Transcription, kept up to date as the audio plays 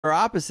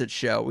opposite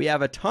show. We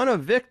have a ton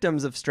of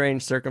victims of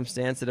strange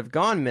circumstance that have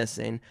gone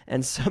missing,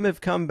 and some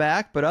have come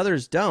back, but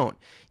others don't.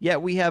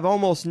 Yet we have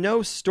almost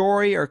no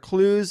story or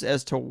clues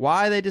as to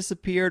why they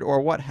disappeared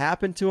or what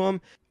happened to them,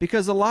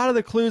 because a lot of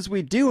the clues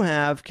we do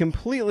have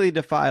completely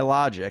defy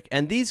logic,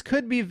 and these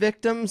could be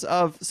victims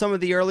of some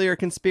of the earlier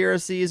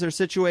conspiracies or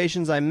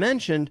situations I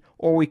mentioned,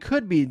 or we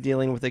could be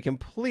dealing with a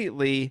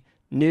completely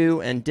new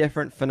and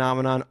different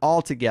phenomenon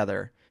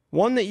altogether.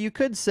 One that you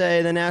could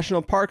say the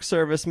National Park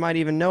Service might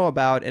even know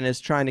about and is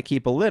trying to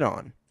keep a lid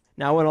on.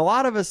 Now, when a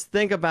lot of us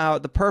think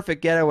about the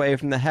perfect getaway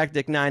from the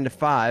hectic 9 to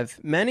 5,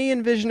 many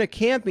envision a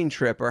camping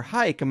trip or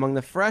hike among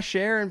the fresh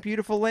air and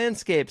beautiful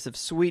landscapes of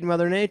sweet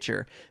Mother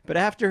Nature. But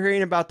after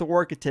hearing about the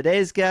work of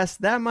today's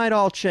guest, that might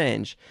all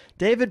change.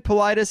 David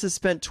Paulides has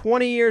spent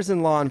 20 years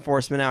in law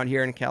enforcement out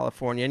here in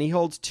California, and he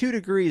holds 2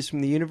 degrees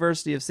from the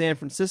University of San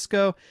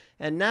Francisco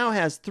and now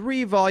has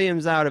 3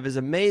 volumes out of his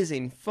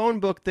amazing phone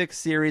book thick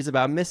series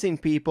about missing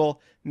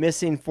people,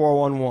 Missing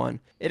 411.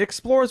 It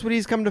explores what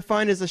he's come to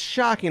find is a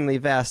shockingly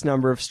vast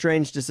number of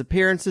strange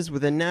disappearances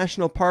within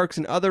national parks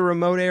and other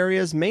remote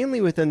areas,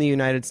 mainly within the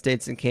United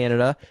States and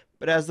Canada.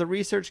 But as the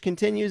research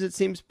continues, it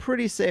seems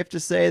pretty safe to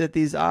say that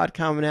these odd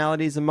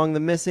commonalities among the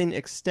missing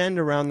extend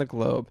around the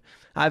globe.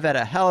 I've had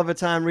a hell of a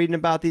time reading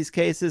about these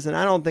cases, and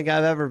I don't think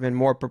I've ever been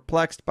more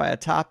perplexed by a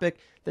topic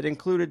that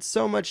included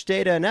so much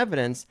data and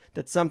evidence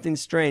that something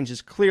strange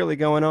is clearly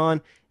going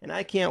on, and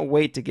I can't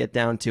wait to get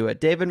down to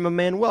it. David, my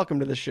man, welcome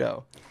to the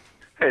show.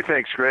 Hey,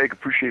 thanks, Greg.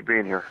 Appreciate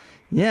being here.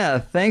 Yeah,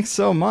 thanks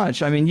so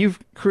much. I mean, you've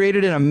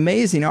created an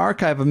amazing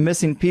archive of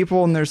missing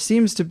people, and there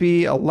seems to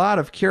be a lot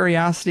of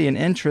curiosity and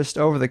interest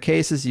over the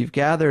cases you've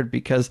gathered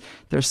because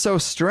they're so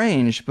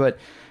strange, but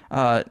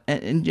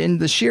and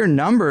the sheer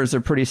numbers are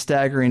pretty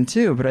staggering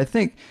too. But I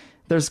think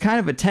there's kind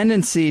of a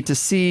tendency to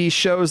see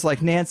shows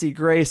like Nancy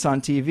Grace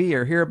on TV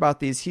or hear about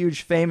these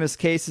huge famous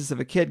cases of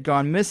a kid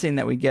gone missing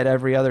that we get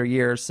every other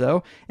year or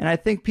so. And I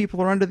think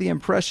people are under the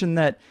impression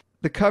that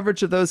the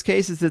coverage of those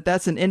cases,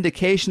 that's an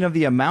indication of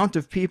the amount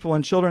of people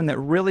and children that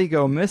really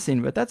go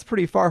missing. But that's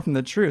pretty far from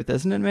the truth,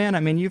 isn't it, man? I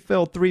mean, you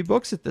filled 3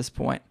 books at this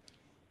point.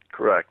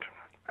 Correct.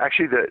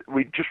 Actually,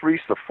 we just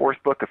released the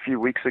 4th book a few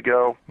weeks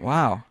ago.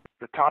 Wow.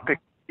 The topic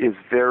is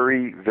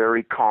very,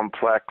 very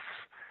complex.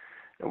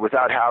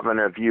 Without having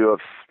a view of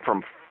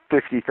from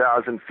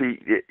 50,000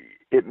 feet,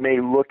 it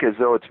may look as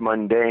though it's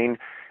mundane,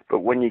 but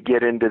when you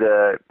get into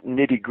the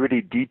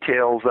nitty-gritty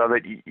details of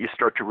it, you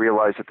start to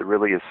realize that there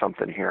really is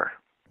something here.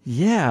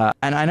 Yeah,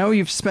 and I know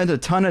you've spent a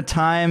ton of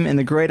time in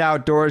the great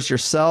outdoors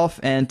yourself,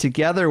 and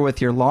together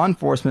with your law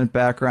enforcement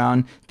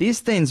background, these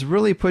things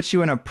really put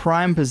you in a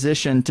prime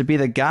position to be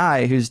the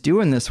guy who's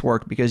doing this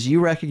work because you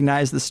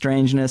recognize the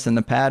strangeness and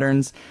the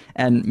patterns,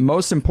 and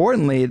most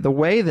importantly, the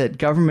way that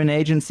government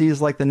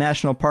agencies like the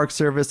National Park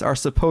Service are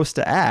supposed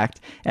to act,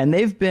 and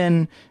they've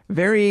been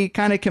very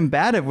kind of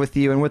combative with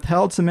you and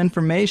withheld some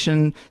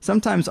information,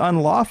 sometimes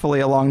unlawfully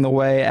along the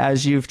way,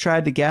 as you've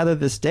tried to gather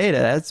this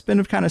data. It's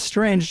been kind of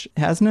strange,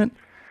 hasn't it?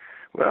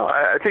 Well,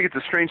 I think it's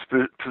a strange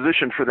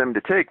position for them to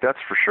take. That's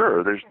for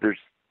sure. There's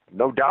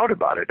no doubt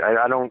about it.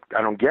 I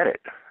don't get it.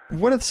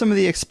 What are some of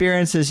the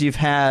experiences you've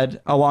had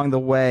along the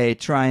way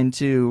trying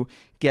to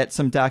get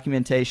some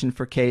documentation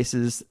for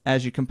cases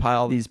as you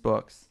compile these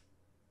books?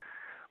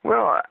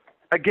 Well,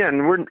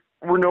 again,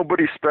 we're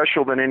nobody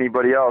special than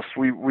anybody else.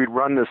 We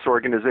run this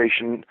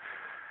organization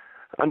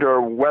under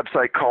a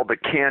website called the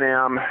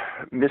Can-Am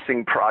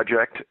Missing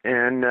Project,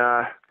 and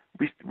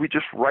we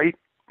just write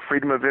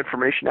Freedom of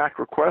Information Act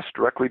requests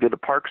directly to the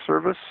Park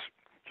Service,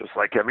 just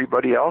like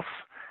everybody else.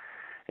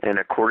 And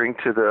according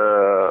to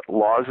the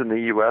laws in the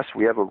U.S.,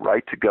 we have a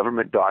right to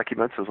government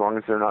documents as long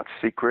as they're not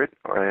secret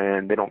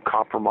and they don't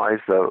compromise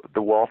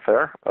the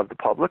welfare of the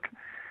public.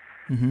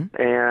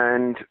 Mm-hmm.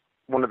 And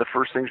one of the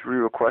first things we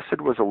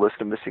requested was a list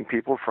of missing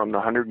people from the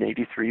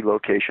 183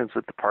 locations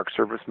that the Park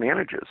Service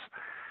manages.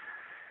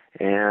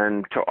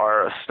 And to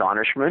our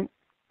astonishment,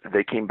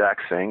 they came back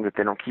saying that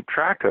they don't keep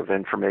track of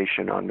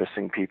information on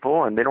missing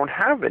people, and they don't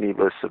have any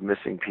lists of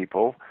missing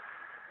people.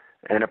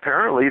 And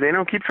apparently they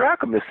don't keep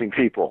track of missing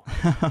people.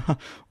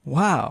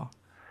 Wow.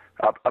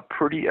 A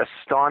pretty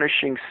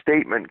astonishing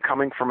statement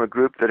coming from a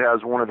group that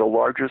has one of the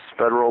largest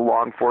federal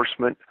law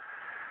enforcement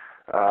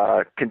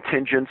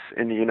contingents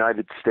in the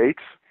United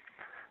States.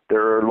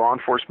 Their law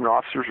enforcement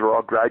officers are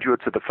all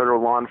graduates of the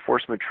Federal Law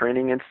Enforcement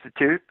Training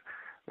Institute,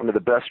 one of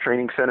the best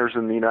training centers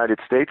in the United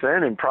States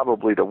and in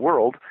probably the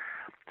world.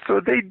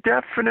 So they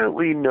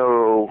definitely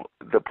know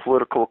the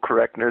political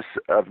correctness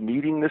of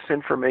needing this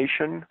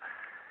information.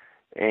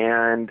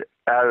 And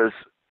as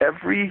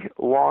every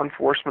law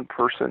enforcement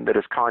person that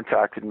has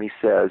contacted me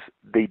says,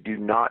 they do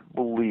not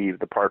believe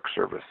the Park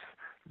Service.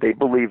 They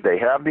believe they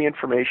have the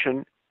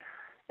information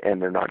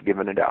and they're not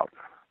giving it out.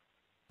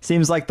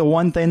 Seems like the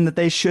one thing that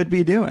they should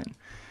be doing.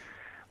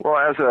 Well,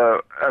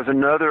 as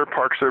another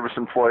Park Service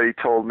employee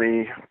told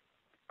me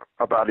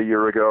about a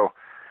year ago,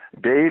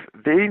 Dave,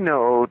 they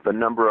know the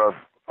number of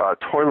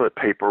toilet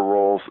paper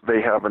rolls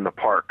they have in the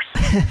parks.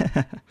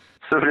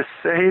 So to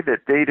say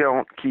that they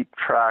don't keep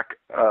track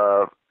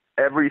of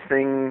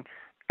everything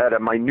at a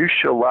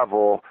minutia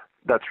level,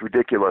 that's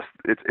ridiculous.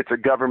 It's a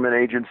government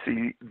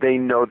agency. They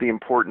know the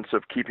importance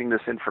of keeping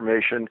this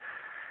information,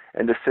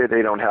 and to say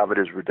they don't have it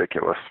is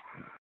ridiculous.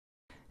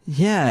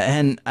 Yeah,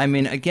 and I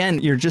mean, again,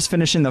 you're just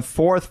finishing the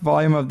 4th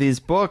volume of these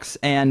books,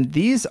 and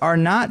these are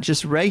not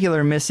just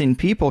regular missing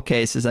people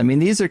cases. I mean,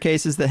 these are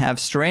cases that have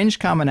strange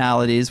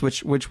commonalities,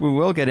 which we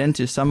will get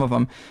into some of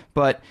them,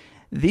 but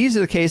these are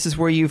the cases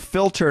where you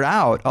filtered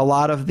out a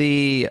lot of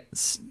the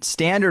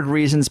standard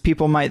reasons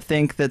people might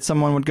think that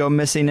someone would go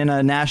missing in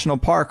a national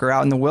park or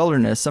out in the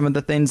wilderness, some of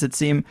the things that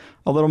seem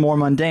a little more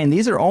mundane.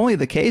 These are only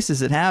the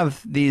cases that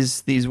have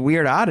these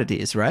weird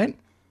oddities, right?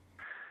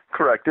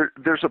 Correct.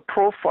 There's a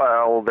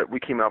profile that we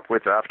came up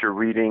with after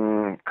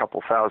reading a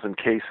couple thousand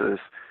cases,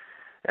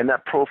 and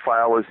that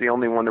profile is the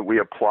only one that we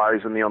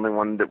applies and the only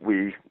one that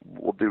we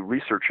will do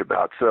research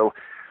about. So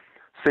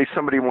say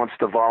somebody wants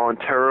to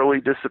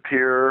voluntarily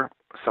disappear,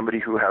 somebody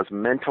who has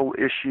mental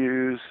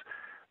issues,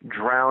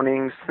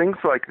 drownings, things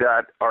like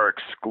that are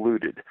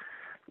excluded.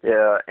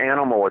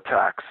 Animal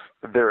attacks,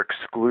 they're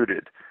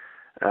excluded.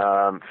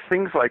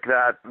 Things like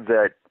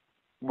that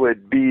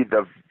would be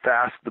the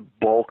vast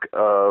bulk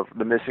of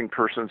the missing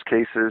persons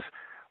cases,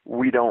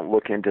 we don't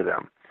look into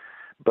them.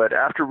 But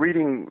after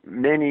reading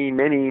many,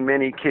 many,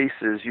 many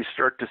cases, you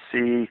start to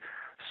see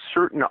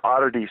certain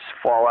oddities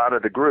fall out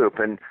of the group.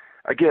 And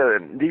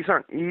again, these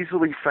aren't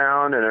easily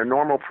found, and a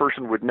normal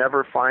person would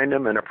never find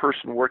them, and a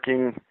person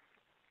working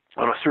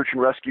on a search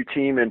and rescue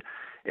team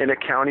in a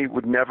county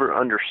would never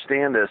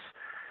understand this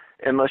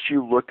unless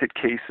you looked at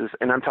cases,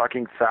 and I'm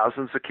talking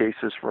thousands of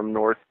cases from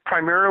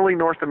primarily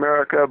North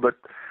America, but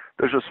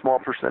there's a small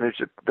percentage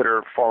that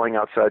are falling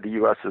outside the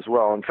U.S. as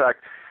well. In fact,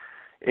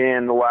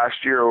 in the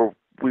last year,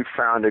 we've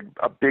found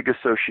a big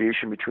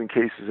association between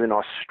cases in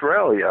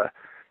Australia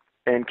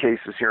and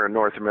cases here in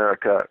North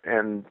America,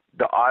 and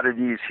the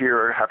oddities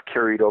here have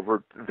carried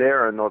over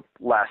there in the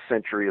last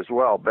century as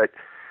well. But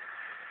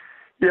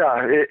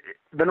yeah,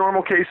 the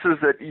normal cases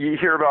that you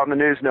hear about in the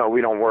news, no,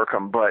 we don't work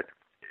them, but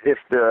if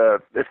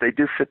they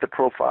do fit the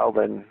profile,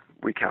 then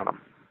we count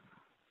them.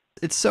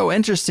 It's so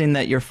interesting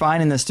that you're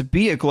finding this to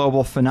be a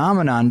global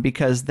phenomenon,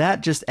 because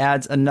that just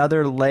adds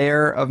another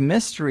layer of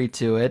mystery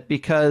to it,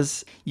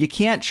 because you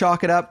can't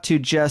chalk it up to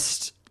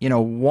just,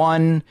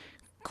 one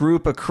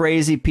group of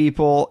crazy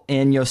people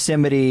in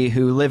Yosemite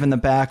who live in the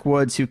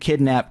backwoods who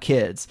kidnap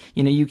kids.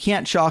 You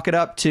can't chalk it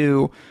up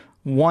to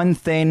one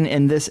thing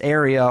in this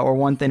area or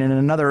one thing in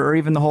another, or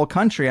even the whole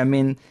country. I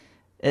mean,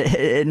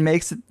 it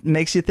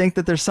makes you think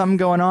that there's something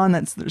going on,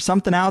 there's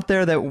something out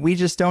there that we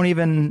just don't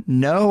even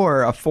know,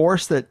 or a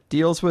force that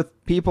deals with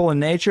people and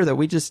nature that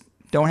we just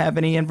don't have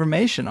any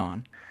information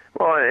on.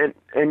 Well,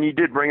 and you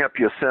did bring up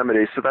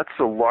Yosemite, so that's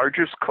the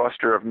largest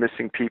cluster of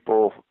missing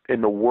people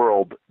in the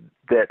world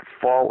that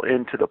fall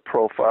into the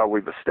profile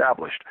we've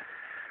established.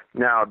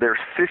 Now, there's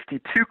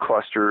 52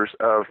 clusters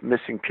of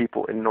missing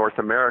people in North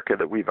America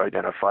that we've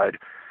identified.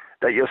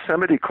 That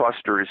Yosemite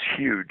cluster is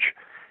huge.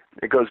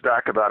 It goes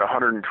back about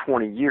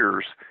 120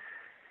 years.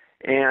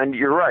 And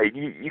you're right,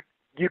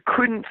 you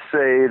couldn't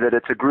say that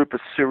it's a group of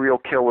serial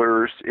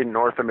killers in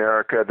North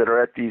America that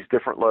are at these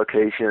different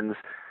locations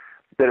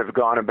that have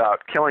gone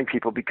about killing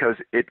people, because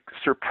it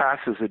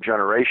surpasses a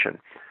generation.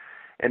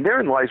 And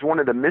therein lies one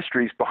of the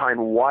mysteries behind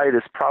why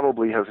this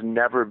probably has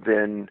never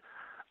been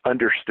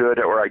understood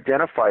or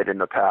identified in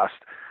the past.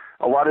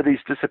 A lot of these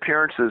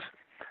disappearances,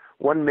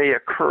 one may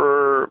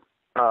occur,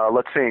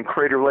 let's say in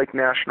Crater Lake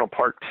National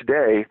Park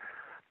today,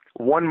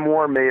 one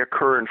more may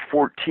occur in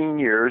 14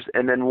 years,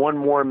 and then one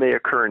more may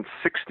occur in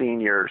 16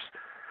 years.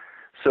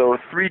 So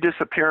 3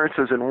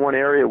 disappearances in one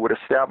area would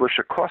establish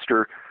a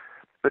cluster,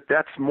 but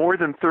that's more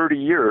than 30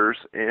 years,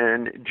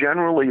 and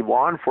generally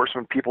law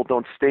enforcement people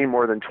don't stay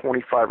more than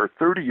 25 or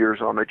 30 years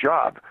on the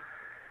job.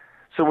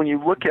 So when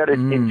you look at it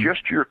in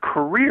just your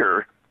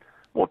career,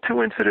 well, 2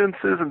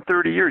 incidences in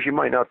 30 years you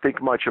might not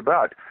think much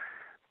about.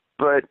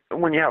 But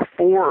when you have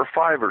 4 or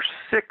 5 or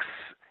 6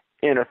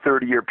 in a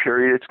 30-year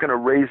period, it's going to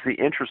raise the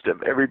interest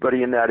of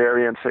everybody in that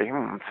area and say,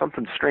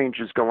 something strange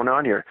is going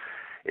on here.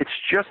 It's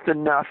just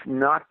enough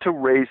not to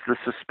raise the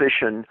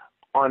suspicion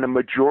on a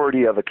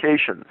majority of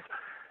occasions.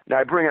 Now,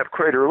 I bring up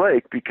Crater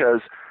Lake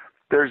because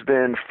there's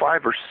been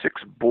 5 or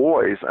 6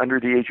 boys under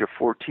the age of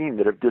 14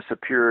 that have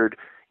disappeared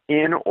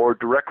in or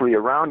directly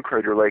around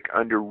Crater Lake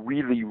under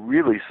really,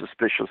 really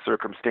suspicious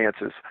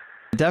circumstances.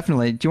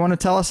 Definitely. Do you want to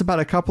tell us about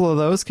a couple of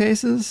those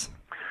cases?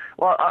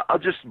 Well, I'll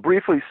just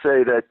briefly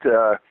say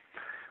that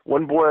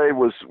one boy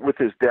was with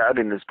his dad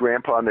and his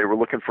grandpa, and they were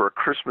looking for a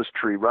Christmas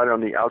tree right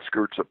on the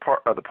outskirts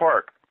of the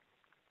park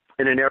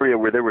in an area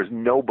where there was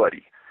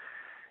nobody.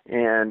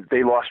 And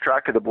they lost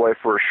track of the boy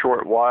for a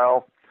short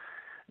while.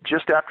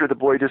 Just after the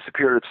boy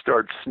disappeared, it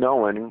started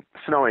snowing,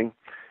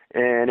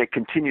 and it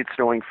continued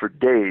snowing for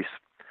days.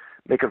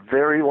 Make a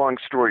very long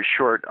story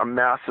short, a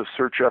massive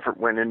search effort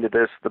went into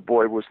this. The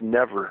boy was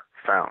never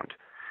found.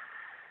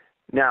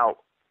 Now,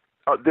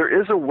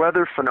 there is a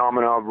weather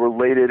phenomenon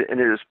related, and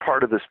it is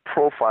part of this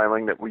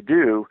profiling that we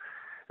do,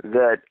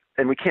 that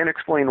and we can't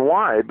explain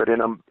why, but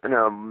in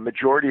a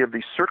majority of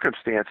these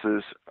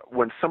circumstances,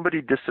 when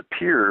somebody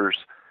disappears,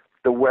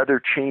 the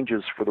weather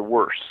changes for the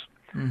worse.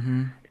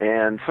 Mm-hmm.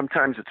 And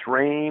sometimes it's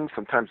rain,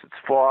 sometimes it's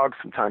fog,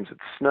 sometimes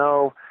it's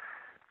snow,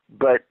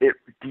 but it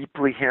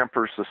deeply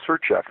hampers the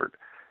search effort.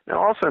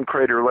 Now, also in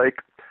Crater Lake,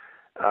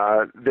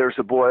 there's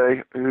a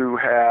boy who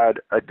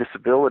had a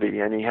disability,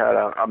 and he had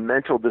a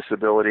mental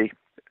disability,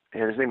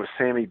 and his name was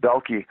Sammy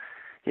Belkey.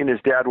 He and his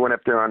dad went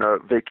up there on a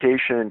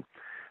vacation.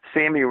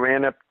 Sammy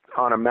ran up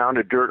on a mound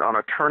of dirt on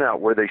a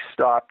turnout where they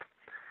stopped,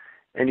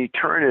 and he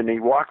turned and he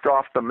walked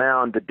off the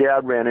mound. The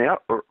dad ran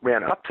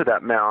up to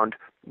that mound,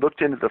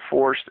 looked into the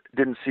forest,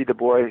 didn't see the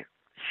boy.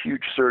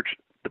 Huge search.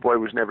 The boy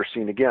was never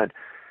seen again.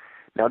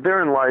 Now,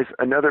 therein lies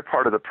another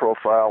part of the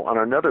profile on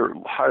another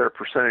higher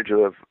percentage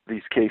of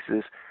these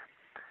cases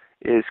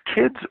is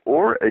kids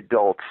or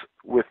adults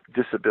with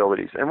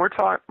disabilities. And we're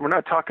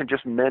not talking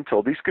just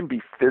mental. These can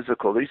be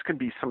physical. These can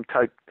be some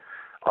type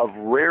of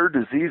rare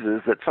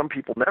diseases that some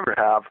people never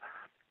have,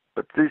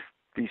 but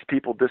these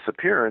people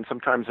disappear, and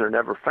sometimes they're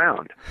never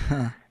found.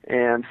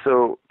 And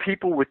so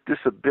people with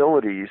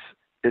disabilities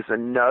is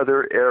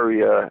another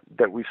area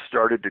that we've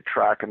started to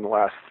track in the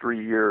last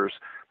 3 years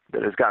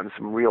that has gotten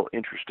some real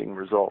interesting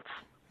results.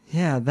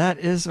 Yeah, that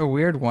is a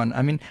weird one.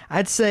 I mean,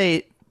 I'd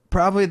say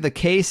probably the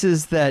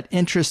cases that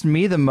interest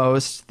me the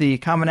most, the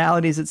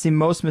commonalities that seem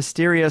most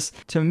mysterious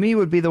to me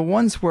would be the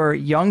ones where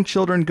young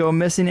children go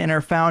missing and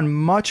are found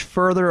much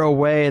further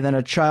away than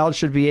a child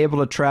should be able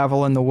to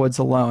travel in the woods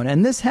alone.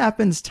 And this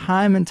happens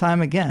time and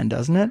time again,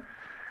 doesn't it?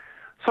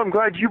 So I'm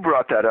glad you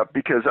brought that up,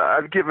 because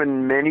I've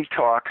given many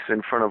talks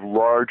in front of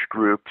large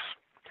groups,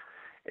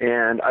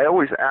 and I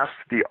always ask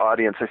the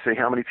audience, I say,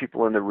 how many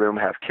people in the room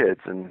have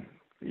kids? And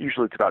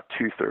usually it's about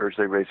 2/3,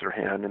 they raise their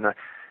hand. And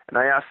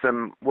I ask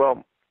them,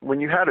 well,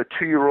 when you had a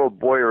 2-year-old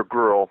boy or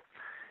girl,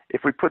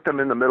 if we put them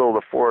in the middle of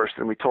the forest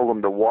and we told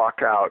them to walk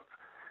out,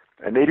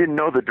 and they didn't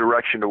know the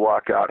direction to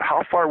walk out,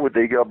 how far would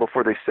they go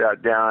before they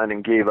sat down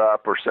and gave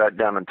up or sat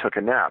down and took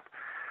a nap?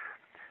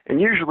 And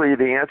usually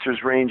the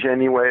answers range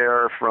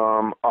anywhere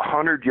from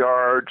 100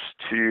 yards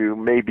to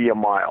maybe a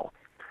mile.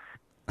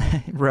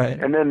 Right.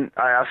 And then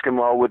I ask them,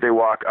 well, would they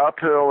walk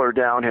uphill or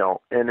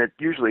downhill? And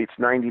usually it's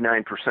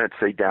 99%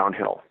 say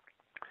downhill.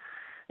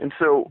 And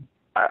so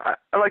I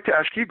like to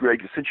ask you,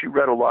 Greg, since you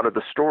read a lot of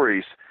the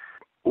stories,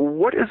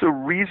 what is a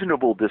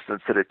reasonable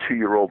distance that a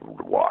 2-year-old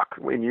would walk,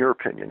 in your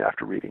opinion,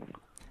 after reading?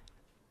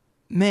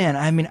 Man,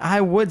 I mean, I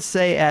would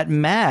say at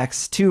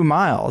max 2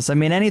 miles. I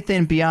mean,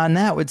 anything beyond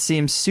that would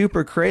seem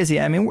super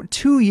crazy. I mean, we're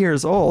 2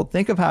 years old.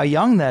 Think of how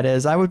young that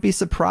is. I would be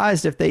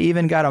surprised if they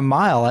even got a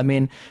mile. I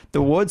mean,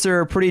 the woods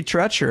are pretty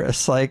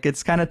treacherous. Like,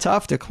 it's kind of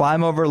tough to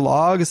climb over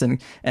logs and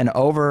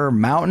over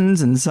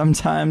mountains and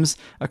sometimes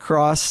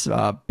across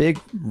big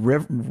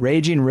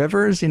raging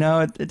rivers. You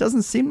know, it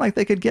doesn't seem like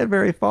they could get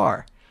very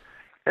far.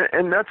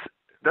 And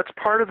that's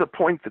part of the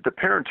point that the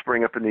parents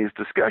bring up in these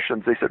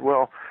discussions. They said,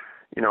 well,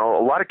 you know,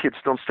 a lot of kids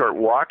don't start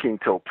walking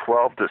till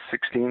 12 to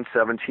 16,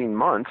 17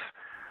 months.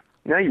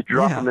 Now you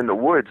drop them in the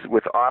woods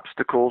with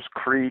obstacles,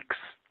 creeks,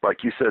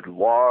 like you said,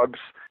 logs.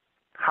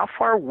 How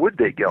far would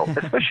they go,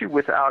 especially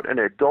without an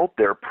adult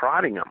there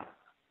prodding them?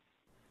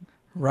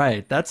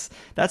 Right. That's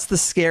the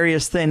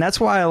scariest thing. That's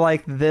why I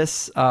like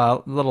this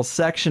little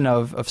section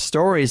of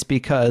stories,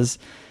 because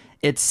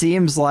it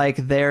seems like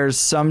there's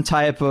some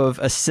type of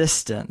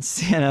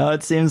assistance. You know,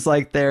 it seems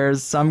like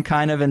there's some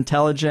kind of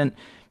intelligent,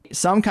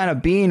 some kind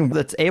of being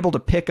that's able to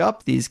pick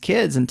up these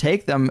kids and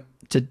take them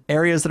to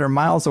areas that are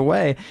miles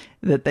away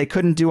that they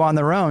couldn't do on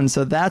their own.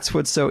 So that's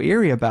what's so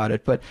eerie about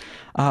it. But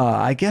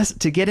I guess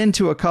to get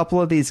into a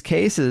couple of these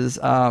cases,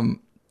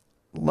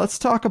 let's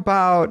talk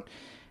about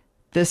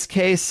this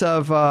case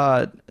of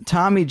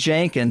Tommy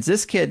Jenkins.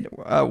 This kid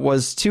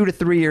was 2 to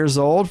 3 years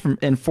old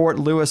in Fort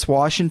Lewis,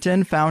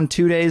 Washington, found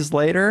 2 days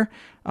later.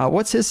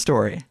 What's his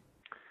story?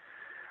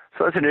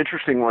 So that's an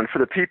interesting one. For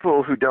the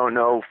people who don't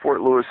know, Fort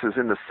Lewis is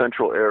in the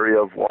central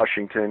area of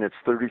Washington. It's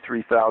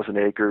 33,000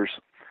 acres.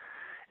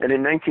 And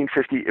in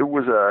 1950, it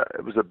was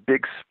a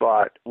big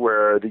spot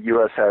where the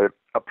U.S. had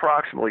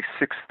approximately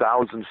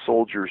 6,000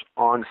 soldiers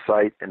on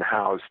site and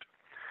housed.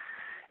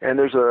 And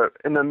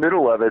in the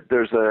middle of it,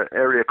 there's an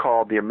area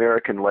called the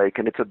American Lake,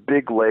 and it's a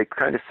big lake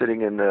kind of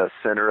sitting in the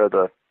center of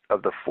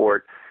the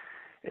fort.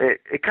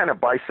 It kind of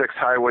bisects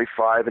Highway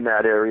 5 in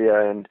that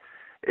area, and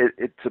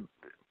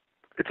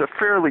it's a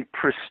fairly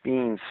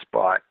pristine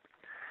spot.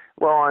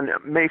 Well, on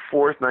May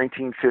 4th,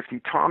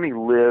 1950, Tommy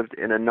lived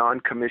in a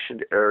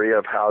non-commissioned area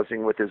of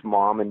housing with his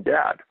mom and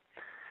dad,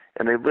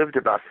 and they lived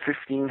about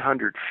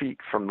 1,500 feet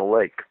from the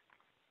lake.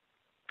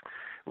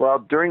 Well,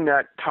 during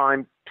that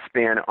time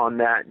span on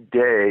that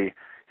day,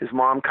 his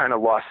mom kind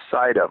of lost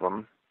sight of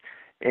him,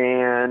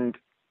 and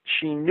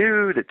she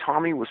knew that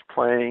Tommy was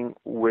playing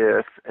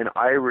with an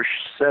Irish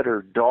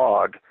setter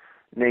dog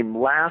named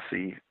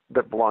Lassie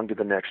that belonged to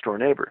the next-door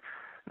neighbor.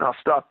 And I'll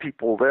stop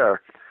people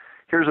there.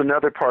 Here's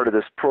another part of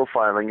this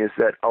profiling, is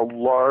that a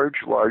large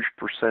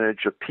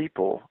percentage of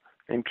people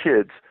and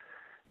kids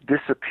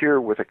disappear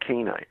with a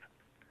canine.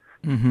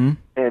 Mm-hmm.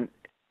 And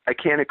I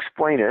can't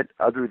explain it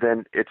other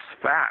than it's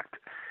fact.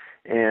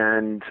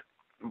 And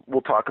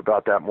we'll talk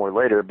about that more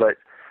later. But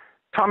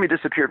Tommy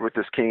disappeared with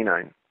this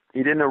canine.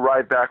 He didn't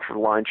arrive back for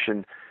lunch,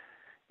 and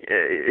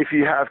if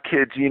you have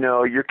kids, you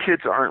know, your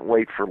kids aren't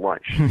late for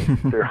lunch.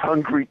 They're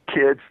hungry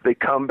kids. They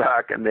come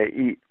back and they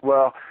eat.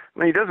 Well,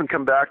 when he doesn't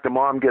come back, the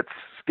mom gets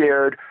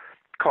scared,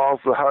 calls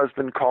the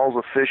husband, calls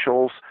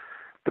officials.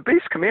 The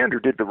base commander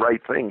did the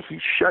right thing. He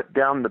shut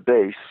down the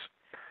base,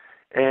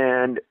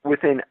 and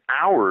within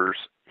hours,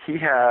 he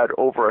had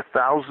over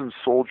 1,000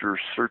 soldiers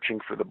searching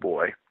for the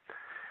boy.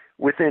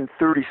 Within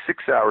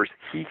 36 hours,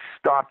 he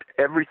stopped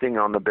everything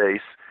on the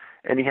base,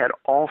 and he had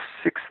all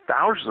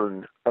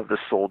 6,000 of the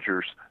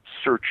soldiers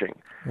searching.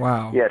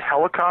 Wow. He had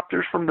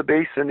helicopters from the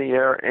base in the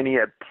air, and he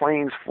had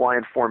planes fly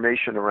in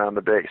formation around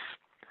the base.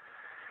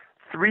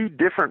 3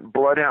 different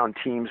bloodhound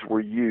teams were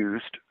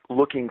used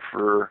looking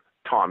for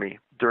Tommy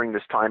during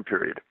this time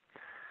period.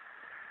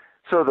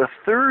 So the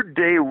 3rd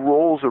day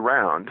rolls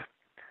around,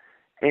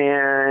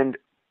 and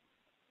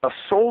a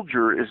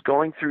soldier is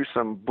going through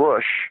some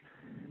bush,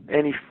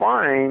 and he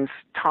finds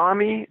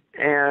Tommy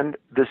and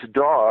this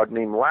dog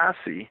named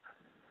Lassie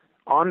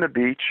on the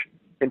beach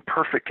in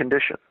perfect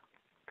condition.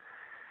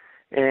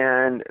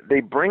 And they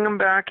bring him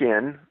back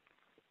in,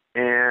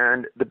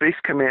 and the base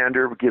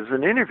commander gives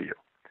an interview.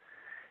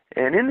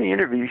 And in the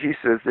interview, he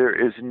says there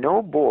is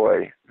no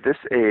boy this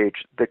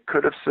age that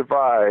could have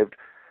survived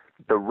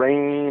the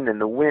rain and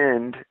the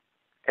wind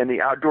and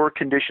the outdoor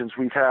conditions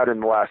we've had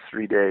in the last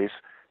 3 days.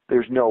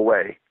 There's no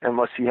way,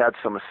 unless he had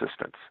some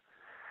assistance.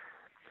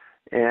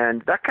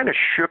 And that kind of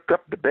shook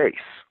up the base.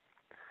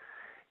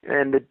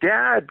 And the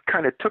dad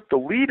kind of took the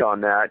lead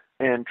on that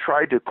and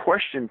tried to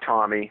question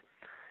Tommy,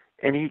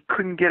 and he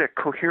couldn't get a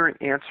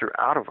coherent answer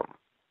out of him.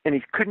 And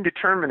he couldn't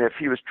determine if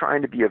he was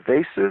trying to be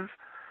evasive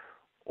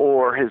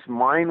or his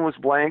mind was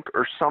blank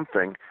or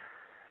something.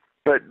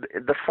 But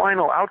the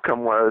final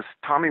outcome was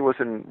Tommy was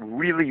in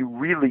really,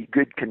 really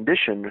good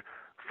condition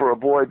for a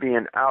boy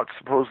being out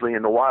supposedly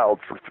in the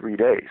wild for 3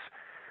 days.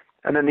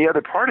 And then the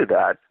other part of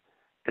that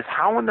is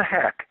how in the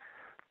heck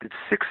did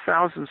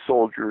 6,000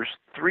 soldiers,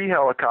 3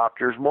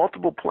 helicopters,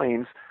 multiple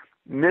planes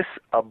miss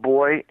a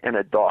boy and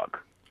a dog?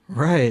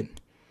 Right.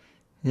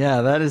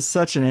 Yeah, that is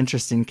such an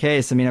interesting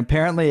case. I mean,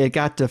 apparently it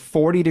got to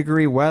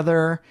 40-degree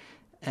weather,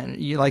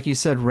 and like you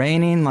said,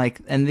 raining.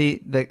 And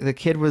the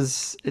kid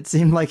was. It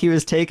seemed like he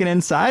was taken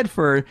inside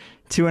for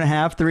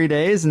 2.5, 3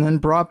 days, and then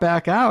brought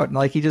back out.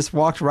 Like he just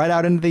walked right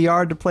out into the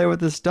yard to play with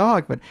this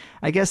dog. But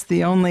I guess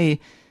the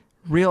only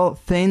real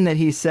thing that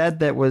he said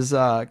that was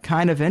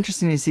kind of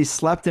interesting is he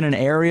slept in an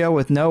area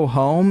with no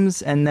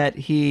homes, and that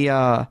he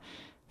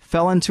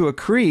fell into a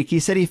creek. He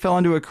said he fell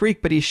into a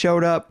creek, but he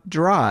showed up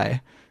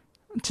dry.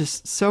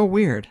 Just so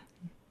weird.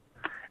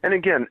 And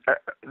again,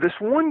 this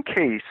one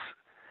case,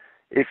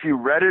 if you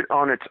read it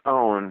on its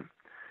own,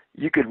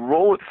 you could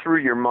roll it through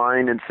your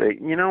mind and say,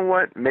 you know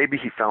what, maybe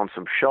he found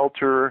some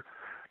shelter,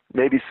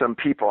 maybe some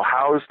people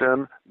housed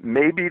him,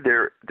 maybe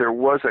there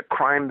was a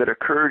crime that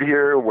occurred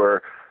here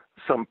where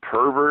some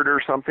pervert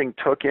or something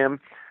took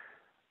him.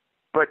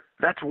 But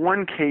that's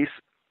one case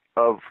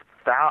of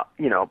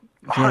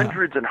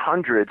hundreds and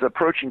hundreds,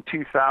 approaching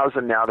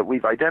 2,000 now that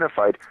we've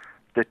identified,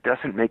 that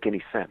doesn't make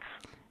any sense.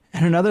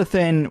 And another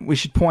thing we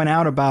should point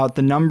out about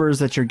the numbers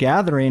that you're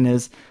gathering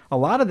is a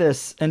lot of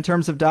this, in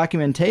terms of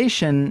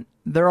documentation,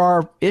 there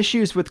are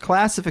issues with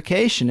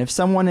classification. If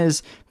someone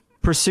is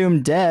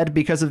presumed dead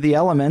because of the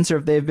elements, or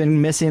if they've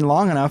been missing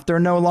long enough, they're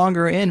no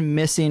longer in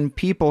missing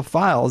people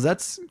files.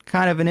 That's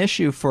kind of an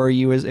issue for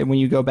you when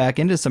you go back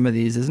into some of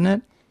these, isn't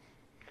it?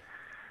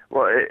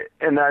 Well,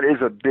 and that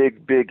is a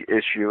big, big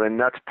issue, and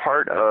that's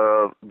part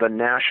of the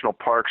National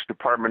Parks,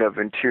 Department of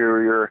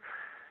Interior,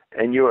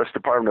 and U.S.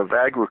 Department of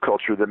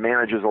Agriculture that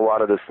manages a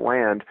lot of this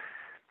land.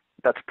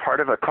 That's part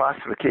of a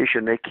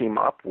classification they came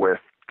up with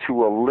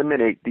to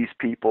eliminate these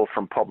people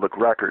from public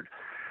record.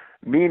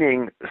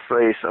 Meaning,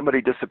 say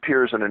somebody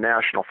disappears in a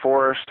national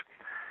forest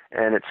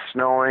and it's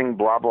snowing,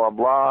 blah, blah,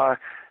 blah.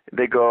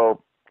 They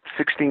go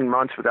 16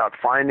 months without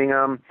finding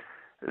them.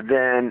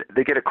 Then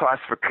they get a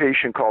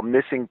classification called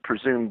missing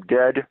presumed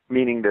dead,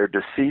 meaning they're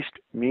deceased,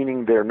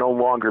 meaning they're no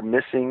longer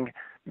missing,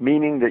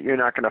 meaning that you're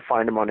not going to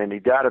find them on any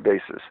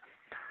databases.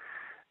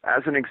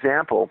 As an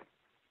example,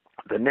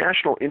 the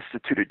National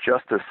Institute of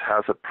Justice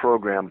has a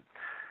program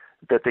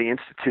that they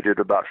instituted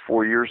about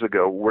 4 years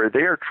ago where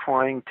they are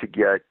trying to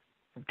get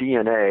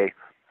DNA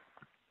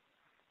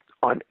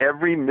on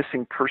every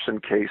missing person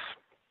case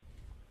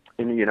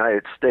in the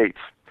United States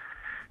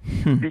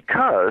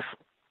because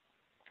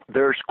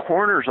there's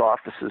coroner's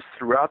offices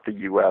throughout the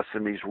U.S.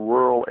 in these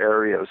rural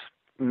areas,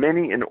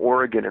 many in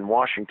Oregon and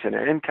Washington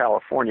and in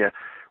California,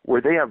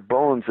 where they have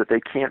bones that they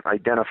can't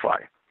identify.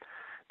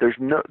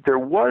 There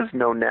was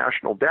no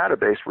national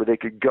database where they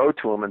could go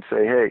to them and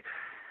say, hey,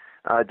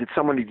 did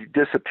somebody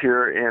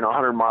disappear in a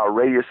 100-mile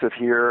radius of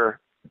here?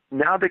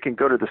 Now they can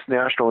go to this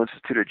National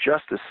Institute of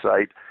Justice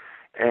site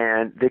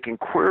and they can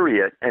query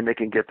it and they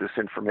can get this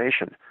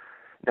information.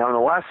 Now, in the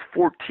last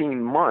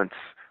 14 months,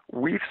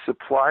 we've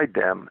supplied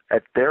them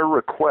at their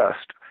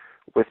request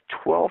with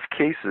 12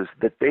 cases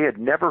that they had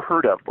never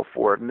heard of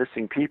before of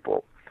missing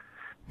people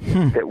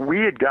that we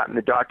had gotten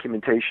the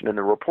documentation and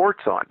the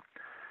reports on.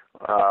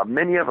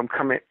 Many of them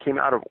came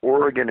out of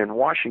Oregon and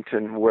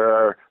Washington,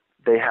 where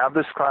they have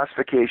this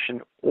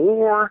classification,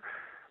 or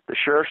the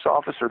sheriff's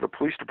office or the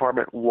police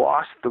department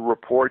lost the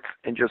reports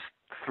and just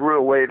threw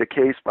away the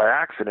case by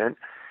accident.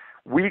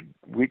 We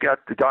got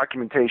the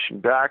documentation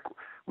back.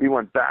 We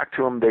went back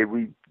to them. They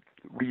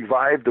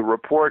revived the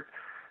report.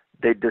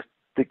 They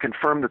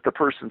confirmed that the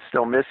person's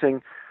still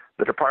missing.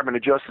 The Department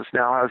of Justice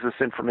now has this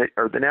information,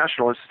 or the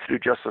National Institute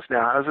of Justice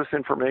now has this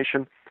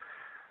information.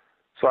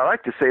 So I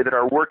like to say that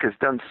our work has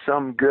done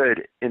some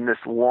good in this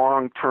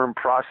long-term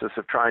process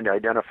of trying to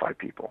identify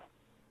people.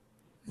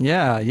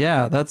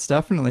 Yeah, that's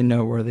definitely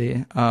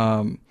noteworthy.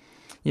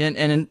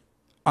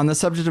 On the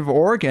subject of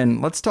Oregon,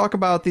 let's talk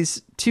about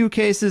these two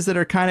cases that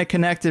are kind of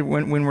connected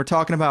when we're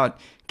talking about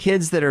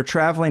kids that are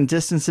traveling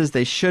distances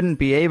they shouldn't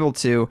be able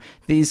to.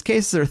 These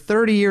cases are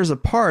 30 years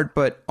apart,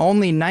 but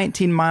only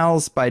 19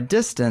 miles by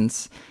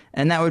distance,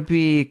 and that would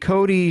be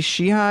Cody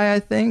Sheehy, I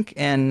think,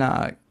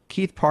 and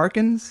Keith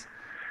Parkins.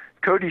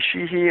 Cody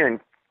Sheehy and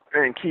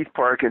Keith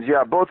Parkins,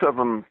 yeah, both of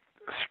them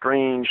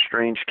strange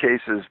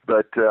cases,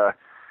 but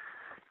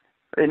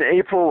in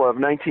April of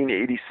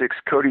 1986,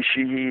 Cody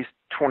Sheehy's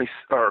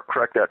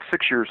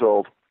 6 years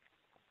old.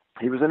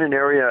 He was in an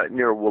area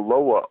near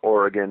Wallowa,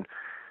 Oregon.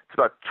 It's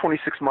about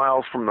 26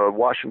 miles from the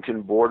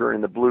Washington border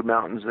in the Blue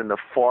Mountains in the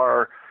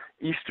far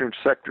eastern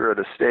sector of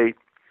the state.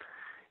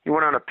 He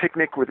went on a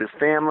picnic with his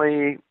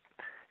family,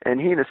 and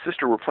he and his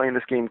sister were playing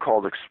this game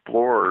called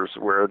Explorers,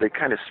 where they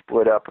kind of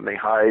split up and they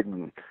hide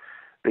and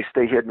they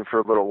stay hidden for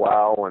a little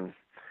while. And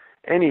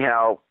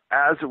anyhow,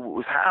 as it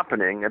was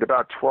happening, at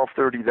about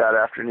 12:30 that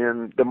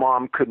afternoon, the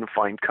mom couldn't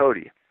find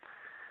Cody.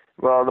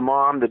 Well, the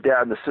mom, the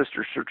dad, and the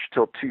sister searched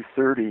till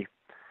 2:30,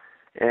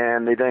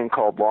 and they then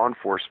called law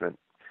enforcement.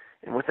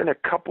 And within a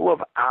couple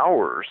of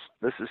hours,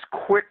 this is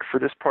quick for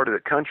this part of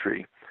the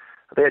country,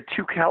 they had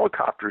 2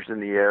 helicopters in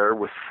the air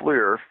with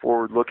FLIR,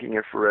 forward-looking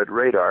infrared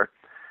radar,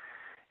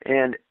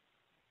 and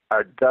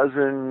a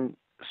dozen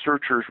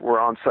searchers were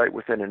on site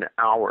within an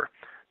hour.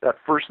 That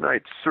first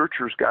night,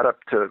 searchers got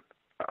up to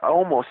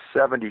almost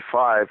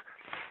 75.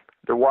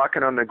 They're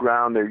walking on the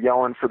ground, they're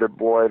yelling for their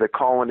boy, they're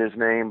calling his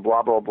name,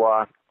 blah, blah,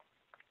 blah.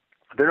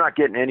 They're not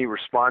getting any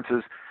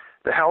responses.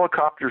 The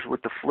helicopters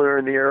with the FLIR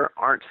in the air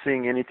aren't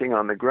seeing anything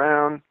on the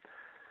ground.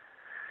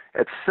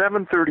 At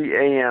 7:30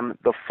 a.m.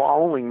 the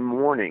following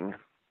morning,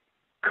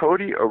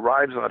 Cody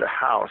arrives at a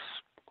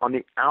house on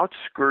the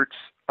outskirts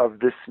of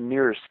this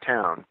nearest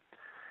town.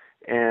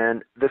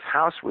 And this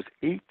house was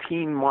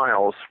 18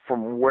 miles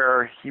from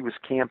where he was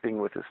camping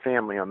with his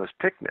family on this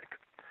picnic.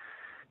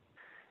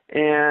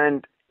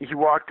 And he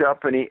walked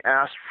up and he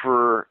asked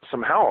for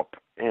some help.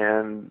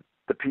 And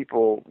the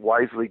people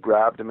wisely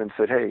grabbed him and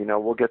said, hey,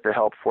 we'll get the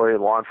help for you.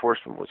 Law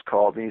enforcement was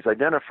called, and he's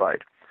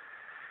identified.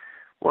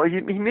 Well, he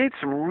made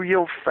some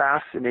real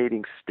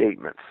fascinating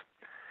statements.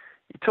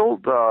 He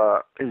told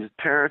his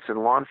parents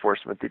and law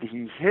enforcement that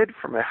he hid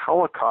from a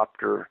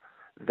helicopter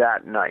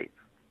that night.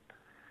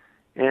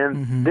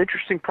 And the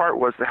interesting part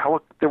was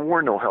there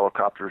were no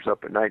helicopters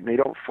up at night, and they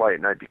don't fly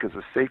at night because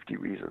of safety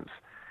reasons.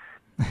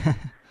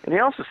 And he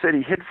also said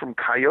he hid from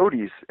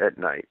coyotes at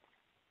night.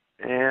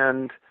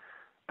 And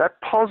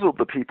that puzzled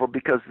the people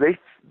because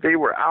they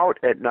were out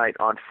at night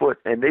on foot,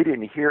 and they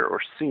didn't hear or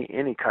see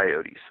any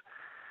coyotes.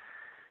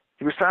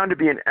 He was found to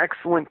be in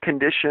excellent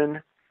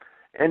condition,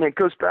 and it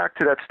goes back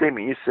to that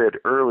statement you said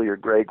earlier,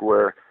 Greg,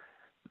 where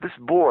this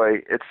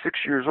boy at 6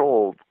 years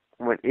old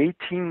went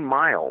 18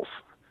 miles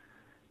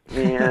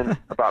in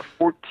about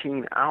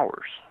 14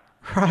 hours.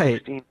 Right.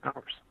 16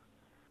 hours.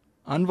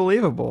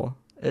 Unbelievable.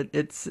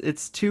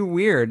 It's too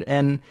weird.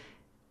 And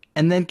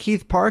then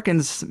Keith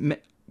Parkins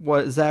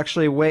was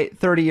actually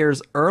 30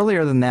 years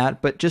earlier than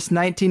that, but just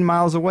 19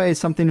 miles away,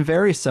 something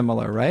very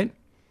similar, right?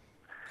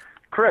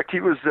 Correct. He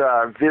was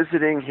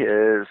visiting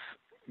his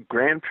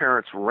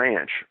grandparents'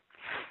 ranch,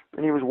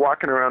 and he was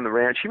walking around the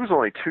ranch. He was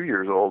only 2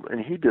 years old,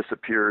 and he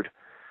disappeared.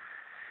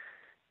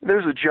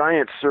 There's a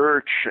giant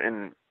search,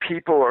 and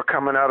people are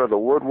coming out of the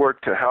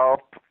woodwork to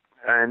help,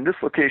 and this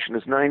location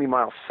is 90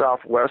 miles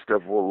southwest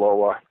of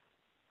Wallowa.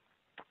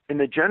 In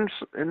the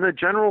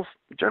general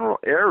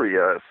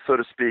area, so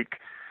to speak,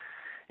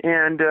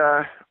 and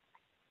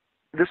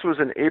this was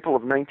in April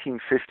of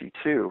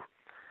 1952.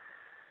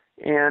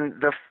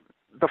 And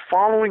the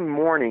following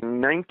morning,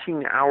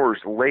 19 hours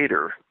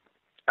later,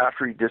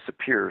 after he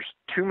disappears,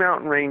 2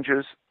 mountain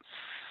ranges,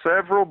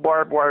 several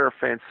barbed wire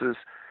fences,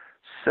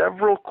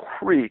 several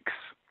creeks,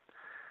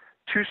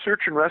 2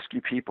 search and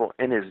rescue people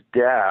and his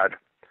dad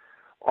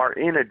are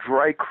in a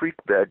dry creek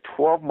bed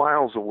 12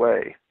 miles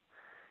away.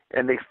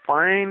 And they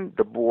find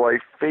the boy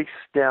face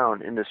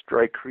down in this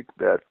dry creek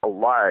bed,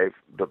 alive,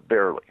 but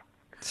barely.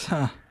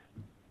 Huh.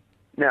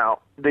 Now,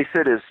 they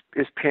said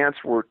his pants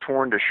were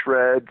torn to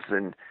shreds,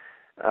 and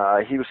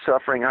he was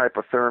suffering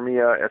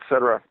hypothermia,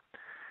 etc.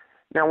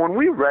 Now, when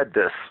we read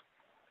this,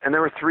 and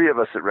there were 3 of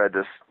us that read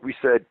this, we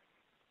said,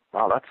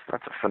 wow,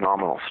 that's a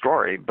phenomenal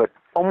story. But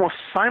almost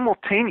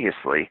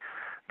simultaneously,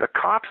 the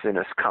cops in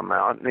us come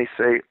out and they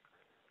say,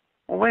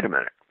 well, wait a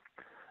minute.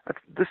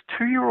 This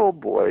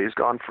 2-year-old boy is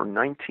gone for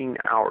 19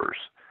 hours.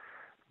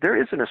 There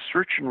isn't a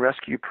search and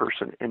rescue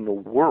person in the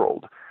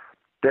world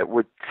that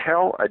would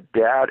tell a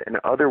dad and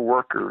other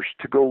workers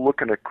to go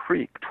look in a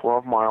creek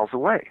 12 miles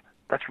away.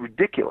 That's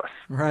ridiculous.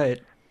 Right.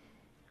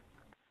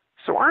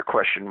 So our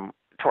question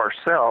to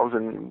ourselves,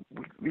 and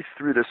we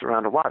threw this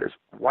around a lot, is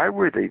why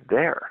were they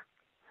there?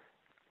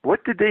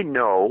 What did they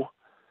know,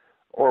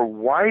 or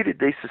why did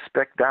they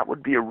suspect that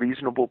would be a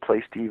reasonable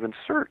place to even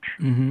search?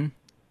 Mm-hmm.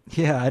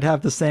 Yeah, I'd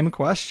have the same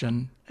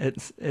question.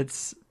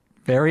 It's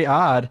very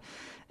odd.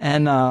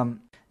 And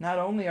not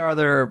only are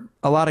there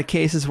a lot of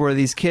cases where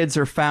these kids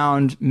are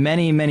found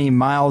many, many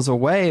miles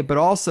away, but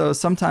also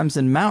sometimes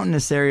in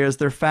mountainous areas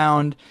they're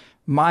found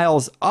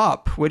miles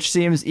up, which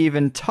seems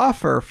even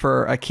tougher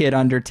for a kid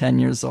under 10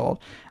 years old.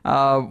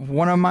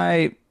 One of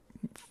my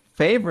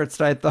favorites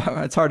that I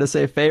thought, it's hard to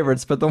say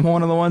favorites, but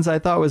one of the ones I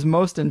thought was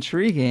most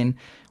intriguing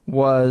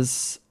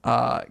was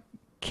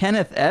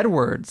Kenneth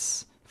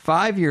Edwards,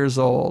 5 years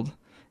old,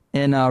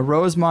 in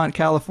Rosemont,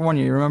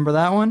 California. You remember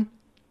that one?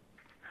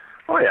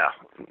 Oh, yeah.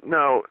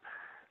 No,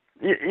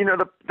 you know,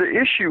 the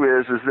issue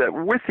is that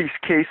with these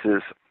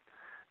cases,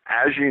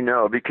 as you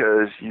know,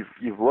 because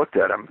you've looked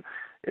at them,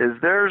 is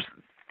there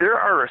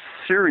are a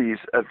series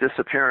of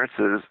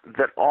disappearances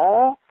that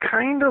all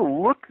kind of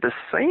look the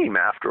same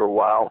after a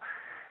while,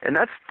 and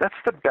that's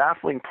the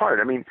baffling part.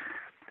 I mean,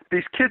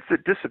 these kids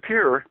that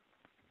disappear,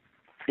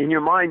 in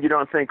your mind, you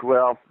don't think,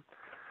 well,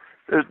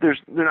 they're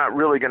not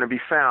really going to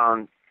be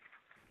found,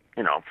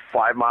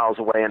 5 miles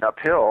away and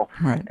uphill.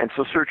 Right. And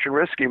so search and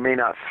rescue may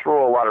not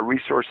throw a lot of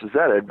resources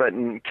at it. But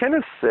in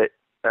Kenneth's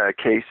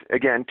case,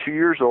 again, 2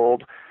 years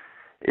old,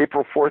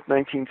 April 4th,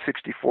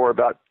 1964,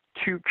 about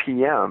 2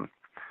 p.m.,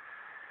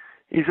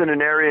 he's in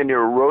an area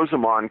near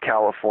Rosamond,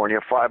 California,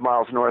 5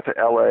 miles north of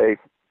L.A.,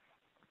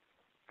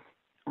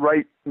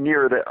 right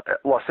near the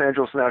Los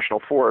Angeles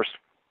National Forest.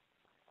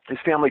 His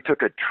family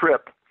took a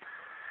trip,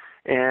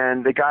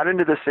 and they got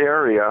into this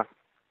area,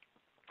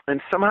 and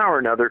somehow or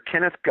another,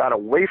 Kenneth got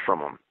away from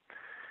them.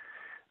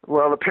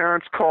 Well, the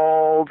parents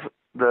called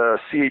the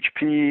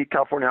CHP,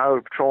 California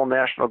Highway Patrol,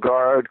 National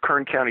Guard,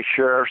 Kern County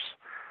Sheriffs.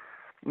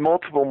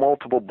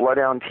 Multiple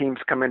bloodhound teams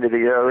come into the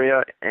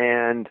area,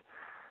 and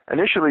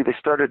initially they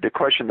started to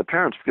question the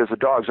parents because the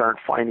dogs aren't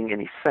finding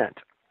any scent.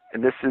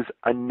 And this is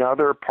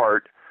another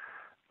part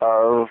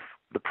of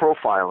the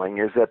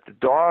profiling, is that the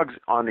dogs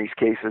on these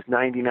cases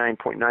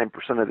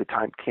 99.9% of the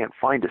time can't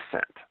find a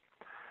scent.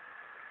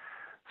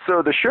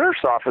 So the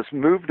sheriff's office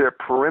moved their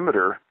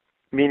perimeter,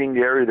 meaning the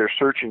area they're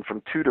searching,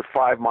 from 2 to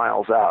 5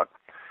 miles out.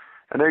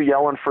 And they're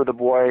yelling for the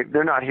boy.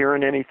 They're not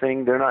hearing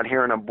anything. They're not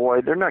hearing a boy.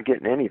 They're not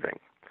getting anything.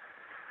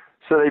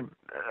 So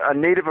a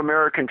Native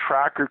American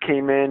tracker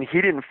came in.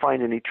 He didn't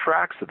find any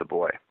tracks of the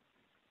boy.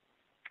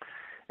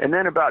 And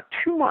then about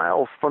 2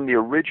 miles from the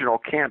original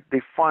camp,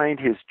 they find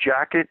his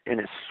jacket and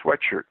his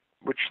sweatshirt,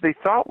 which they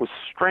thought was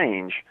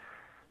strange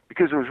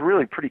because it was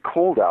really pretty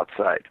cold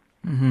outside.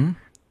 Mm-hmm.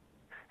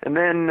 And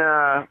then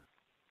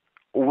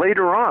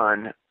later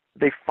on,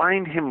 they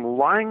find him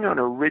lying on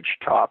a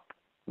ridgetop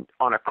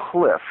on a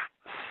cliff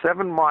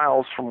 7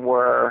 miles from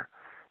where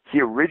he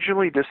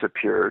originally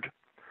disappeared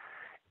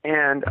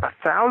and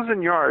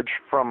 1,000 yards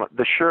from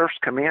the sheriff's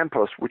command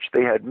post, which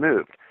they had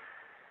moved.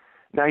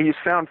 Now, he's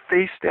found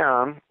face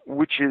down,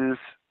 which is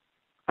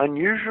an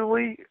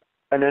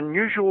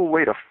unusual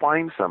way to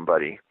find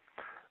somebody,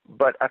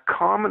 but a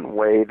common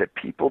way that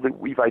people that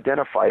we've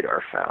identified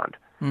are found.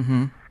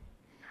 Mm-hmm.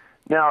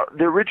 Now,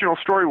 the original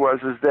story was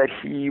that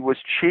he was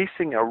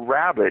chasing a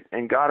rabbit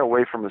and got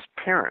away from his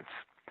parents.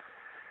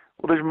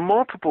 Well, there's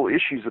multiple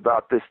issues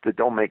about this that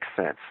don't make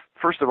sense.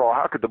 First of all,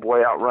 how could the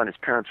boy outrun his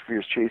parents if he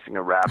was chasing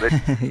a rabbit?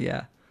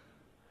 Yeah.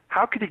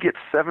 How could he get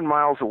 7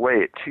 miles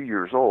away at 2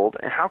 years old,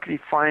 and how could he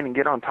find and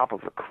get on top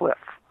of a cliff?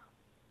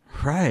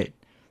 Right.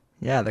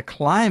 Yeah, the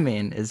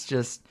climbing is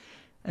just,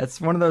 it's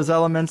one of those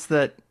elements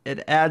that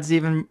it adds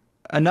even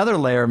another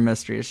layer of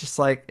mystery. It's just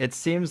like, it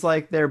seems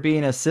like they're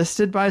being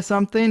assisted by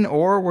something,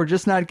 or we're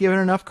just not giving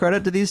enough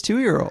credit to these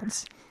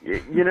 2-year-olds.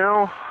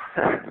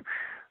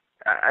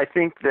 I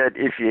think that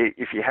if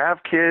you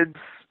have kids,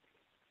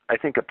 I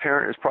think a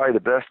parent is probably the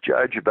best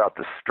judge about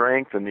the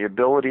strength and the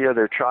ability of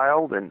their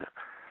child, and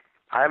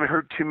I haven't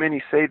heard too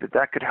many say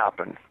that could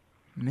happen.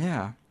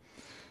 Yeah.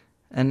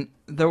 And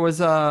there was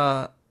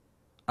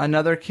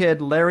another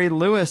kid, Larry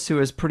Lewis, who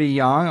was pretty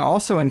young,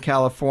 also in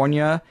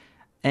California.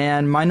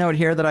 And my note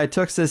here that I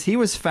took says he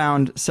was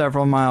found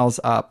several miles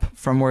up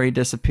from where he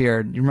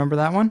disappeared. You remember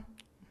that one?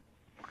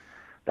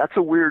 That's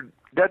a weird,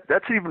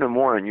 that's even a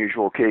more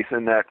unusual case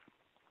in that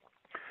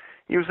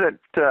he was at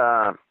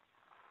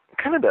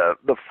kind of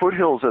the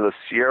foothills of the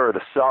Sierra,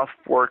 the South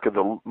Fork of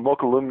the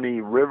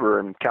Mokelumne River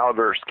in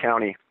Calaveras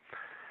County,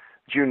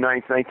 June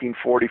 9th,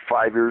 1940,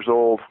 5 years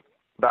old,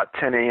 about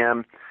 10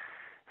 a.m.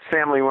 His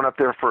family went up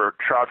there for a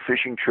trout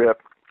fishing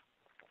trip.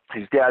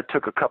 His dad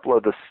took a couple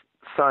of the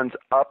sons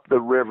up the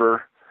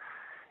river,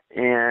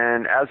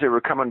 And as they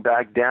were coming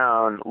back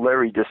down,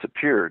 Larry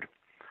disappeared.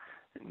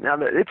 Now,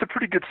 it's a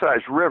pretty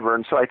good-sized river,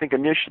 and so I think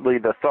initially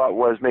the thought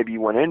was maybe he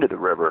went into the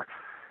river.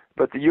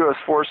 But the U.S.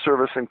 Forest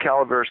Service and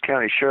Calaveras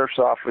County Sheriff's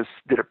Office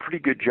did a pretty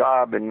good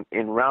job in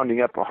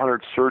rounding up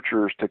 100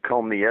 searchers to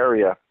comb the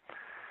area.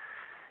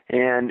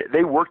 And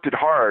they worked it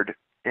hard.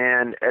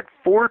 And at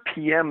 4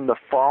 p.m. the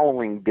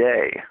following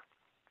day,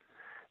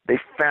 they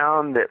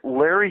found that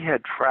Larry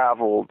had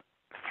traveled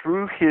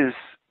through his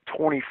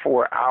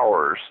 24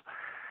 hours.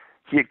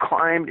 He had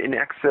climbed in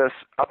excess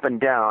up and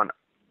down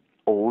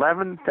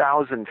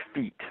 11,000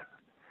 feet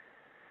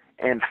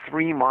and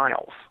 3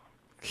 miles.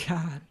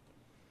 God.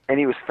 And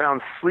he was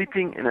found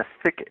sleeping in a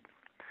thicket.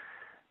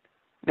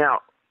 Now,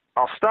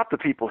 I'll stop the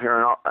people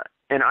here,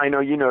 and I know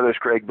you know this,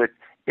 Greg, but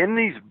in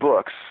these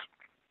books,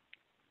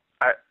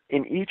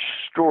 in each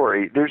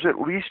story, there's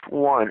at least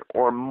one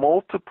or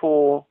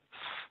multiple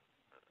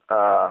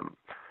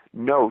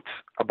notes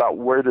about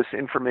where this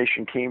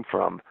information came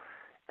from,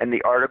 and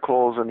the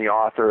articles and the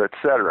author,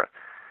 etc.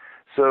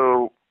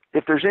 So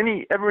if there's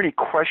ever any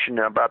question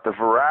about the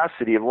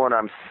veracity of what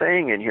I'm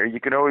saying in here,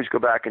 you can always go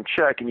back and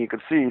check, and you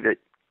can see that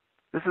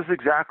this is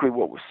exactly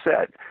what was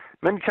said.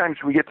 Many times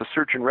we get the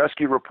search and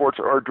rescue reports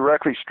or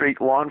directly straight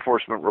law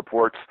enforcement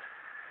reports,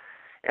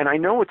 and I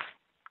know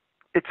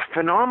it's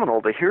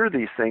phenomenal to hear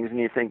these things, and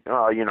you think,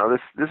 oh,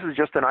 this is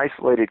just an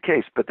isolated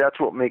case. But that's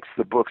what makes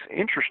the books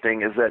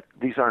interesting, is that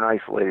these aren't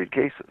isolated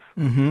cases.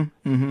 Mm-hmm.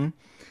 Mm-hmm.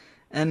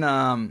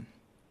 And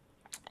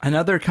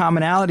another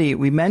commonality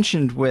we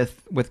mentioned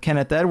with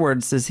Kenneth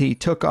Edwards is he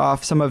took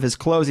off some of his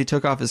clothes, he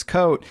took off his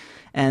coat,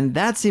 and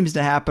that seems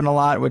to happen a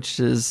lot, which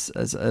is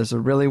a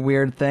really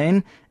weird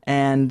thing.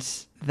 And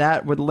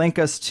that would link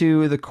us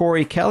to the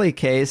Corey Kelly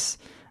case.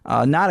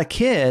 Not a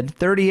kid,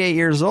 38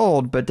 years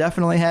old, but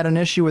definitely had an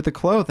issue with the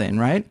clothing,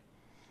 right?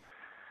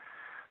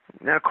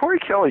 Now, Corey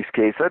Kelly's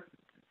case,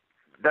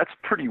 that's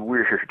pretty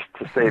weird,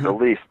 to say the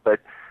least. But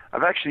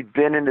I've actually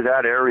been into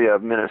that area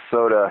of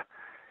Minnesota,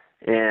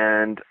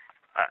 and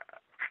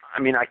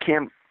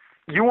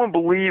you won't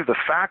believe the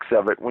facts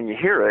of it when you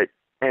hear it,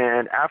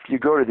 and after you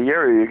go to the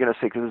area, you're going to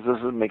say, this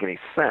doesn't make any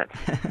sense.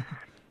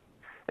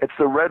 It's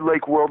the Red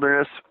Lake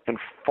Wilderness in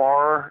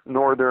far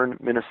northern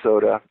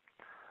Minnesota,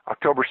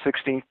 October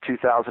 16th,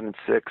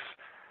 2006.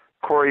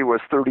 Corey was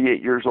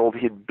 38 years old.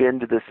 He had been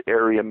to this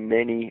area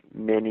many,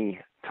 many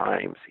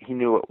times. He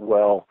knew it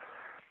well.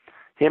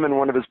 Him and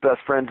one of his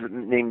best friends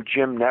named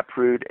Jim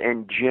Neprud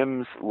and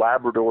Jim's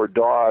Labrador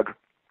dog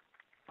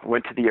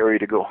went to the area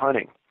to go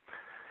hunting.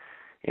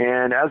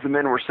 And as the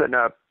men were setting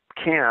up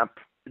camp,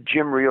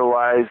 Jim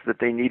realized that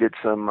they needed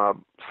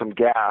some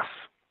gas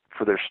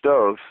for their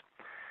stoves.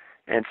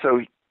 And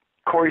so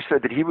Corey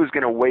said that he was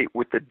going to wait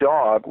with the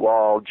dog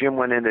while Jim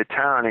went into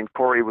town, and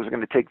Corey was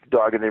going to take the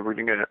dog, and they were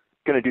going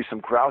to do some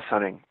grouse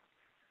hunting.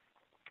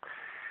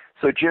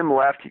 So Jim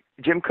left.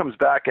 Jim comes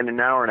back in an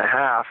hour and a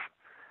half,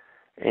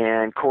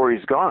 and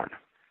Corey's gone.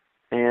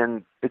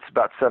 And it's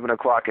about 7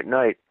 o'clock at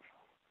night.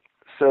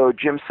 So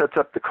Jim sets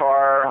up the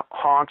car,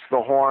 honks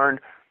the horn,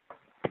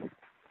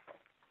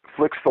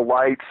 flicks the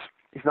lights.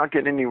 He's not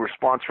getting any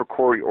response for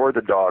Corey or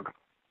the dog.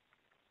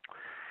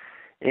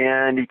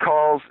 And he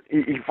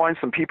finds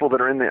some people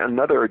that are in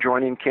another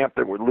adjoining camp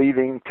that were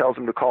leaving, tells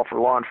them to call for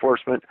law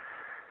enforcement.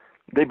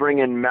 They bring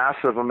in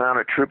massive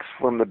amount of troops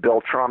from the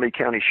Beltrami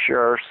County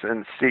Sheriffs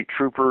and state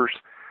troopers,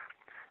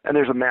 and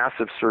there's a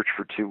massive search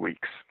for 2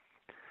 weeks.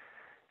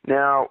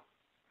 Now,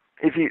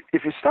 if you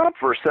stop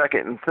for a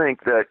second and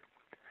think that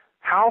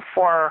how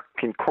far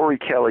can Corey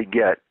Kelly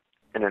get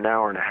in an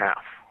hour and a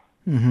half?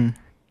 Mm-hmm.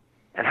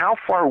 And how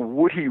far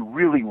would he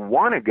really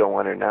want to go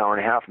in an hour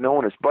and a half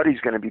knowing his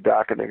buddy's going to be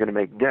back and they're going to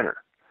make dinner?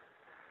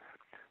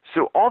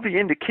 So all the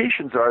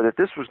indications are that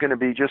this was going to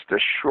be just a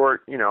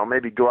short,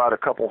 maybe go out a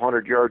couple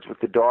 100 yards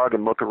with the dog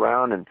and look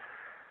around, and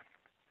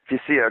if you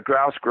see a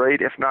grouse, great.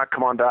 If not,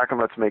 come on back and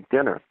let's make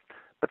dinner.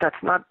 But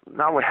that's not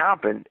what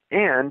happened.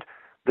 And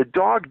the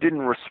dog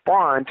didn't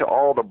respond to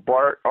all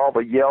the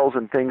yells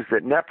and things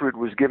that Neprud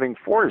was giving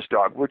for his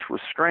dog, which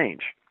was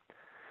strange.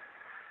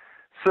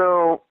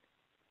 So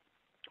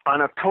on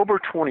October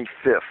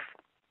 25th,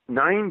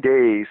 9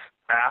 days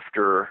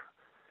after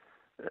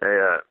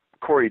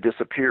Corey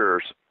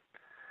disappears,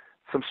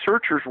 some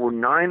searchers were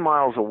 9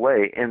 miles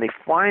away, and they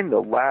find the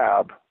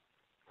lab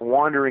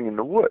wandering in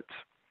the woods.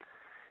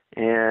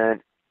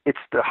 And it's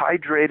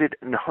dehydrated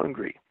and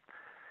hungry.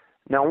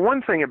 Now,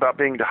 one thing about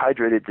being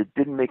dehydrated that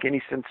didn't make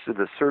any sense to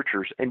the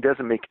searchers and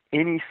doesn't make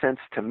any sense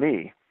to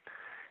me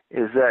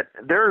is that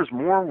there is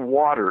more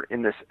water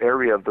in this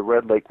area of the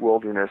Red Lake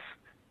Wilderness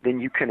than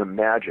you can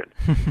imagine.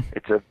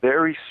 It's a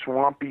very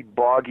swampy,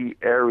 boggy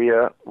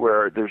area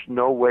where there's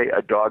no way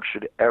a dog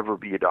should ever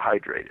be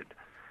dehydrated.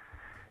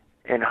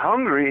 And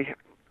hungry,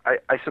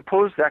 I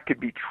suppose that could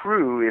be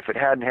true if it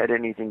hadn't had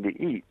anything to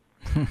eat.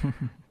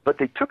 But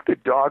they took the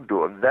dog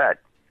to a vet,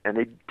 and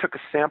they took a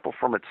sample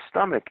from its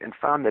stomach and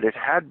found that it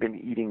had been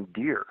eating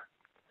deer.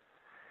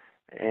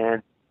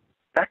 And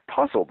that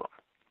puzzled them.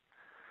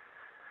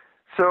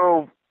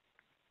 So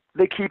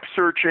they keep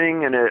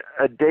searching, and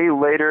a day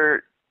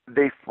later,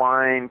 they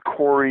find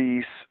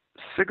Corey's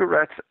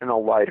cigarettes and a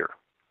lighter.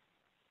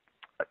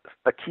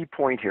 A key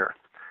point here.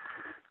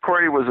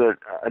 Corey was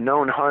a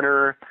known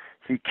hunter.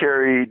 He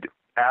carried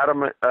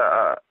an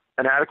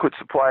adequate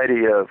supply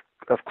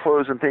of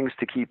clothes and things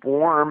to keep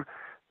warm.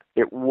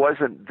 It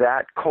wasn't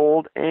that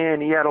cold,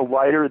 and he had a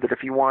lighter that if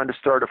he wanted to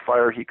start a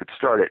fire, he could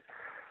start it.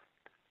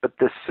 But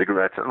the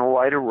cigarettes and the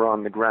lighter were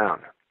on the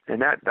ground,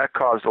 and that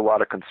caused a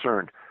lot of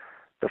concern.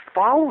 The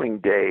following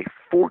day,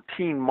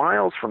 14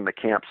 miles from the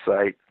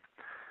campsite,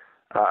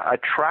 a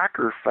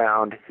tracker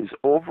found his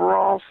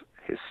overalls,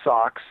 his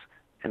socks,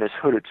 and his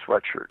hooded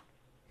sweatshirt.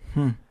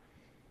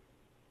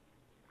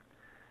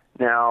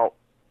 Now,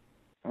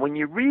 when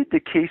you read the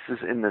cases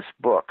in these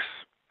books,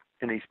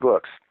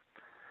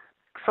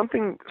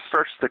 something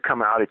starts to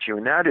come out at you,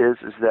 and that is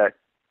that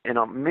in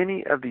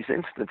many of these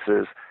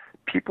instances,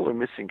 people are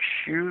missing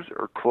shoes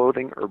or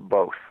clothing or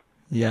both.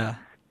 Yeah.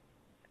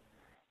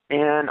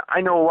 And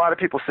I know a lot of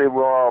people say,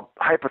 well,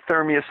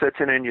 hypothermia sets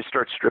in and you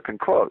start stripping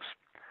clothes.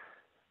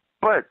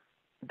 But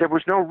there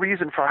was no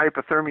reason for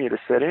hypothermia to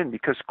set in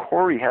because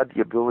Corey had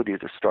the ability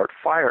to start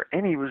fire,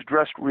 and he was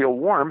dressed real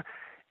warm,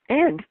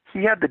 and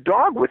he had the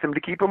dog with him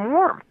to keep him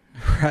warm.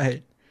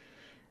 Right.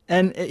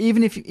 And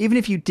even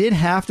if you did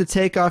have to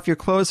take off your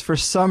clothes for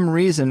some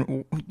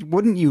reason,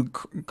 wouldn't you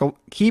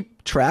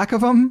keep track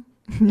of them,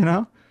 you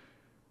know?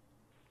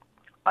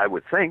 I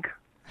would think.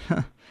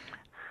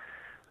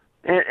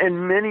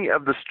 And many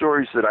of the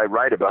stories that I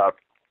write about,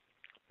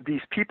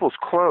 these people's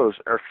clothes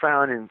are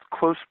found in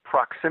close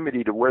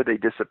proximity to where they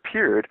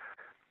disappeared,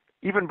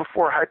 even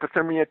before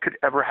hypothermia could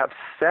ever have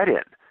set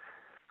in.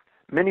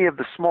 Many of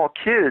the small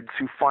kids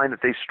who find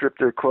that they stripped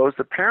their clothes,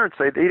 the parents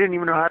say they didn't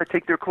even know how to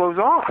take their clothes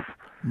off.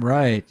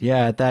 Right.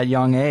 Yeah. At that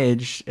young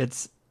age,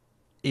 it's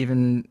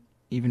even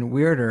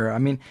weirder. I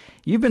mean,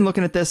 you've been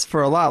looking at this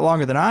for a lot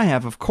longer than I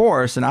have, of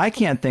course, and I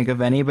can't think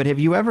of any, but have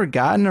you ever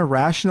gotten a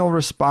rational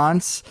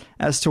response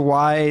as to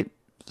why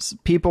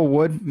people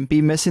would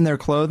be missing their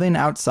clothing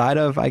outside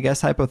of, I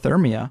guess,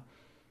 hypothermia?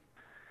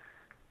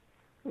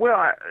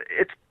 Well,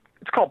 it's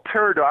called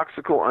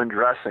paradoxical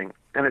undressing,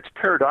 and it's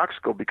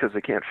paradoxical because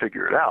they can't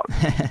figure it out.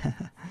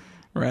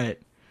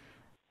 Right.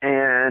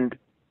 And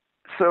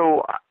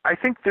so I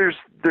think there's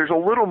a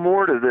little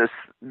more to this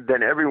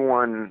than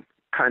everyone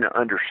kind of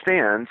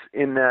understands,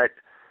 in that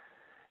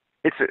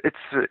it's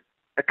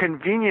a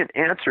convenient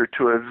answer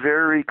to a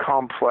very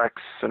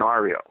complex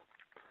scenario.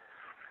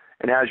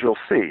 And as you'll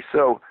see,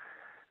 so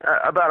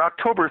about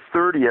October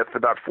 30th,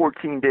 about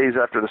 14 days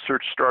after the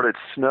search started,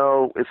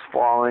 snow is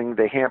falling.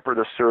 They hamper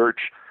the search.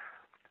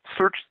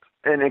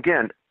 And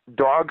again,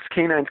 dogs,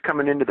 canines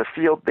coming into the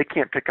field, they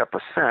can't pick up a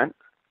scent.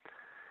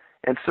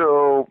 And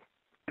so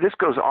this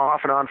goes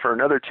off and on for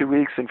another 2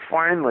 weeks, and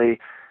finally,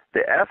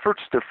 the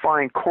efforts to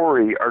find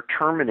Corey are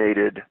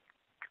terminated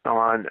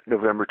on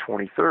November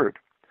 23rd.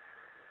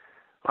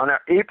 On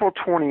April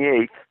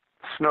 28th,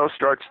 snow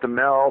starts to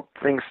melt,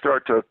 things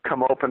start to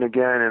come open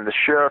again, and the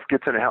sheriff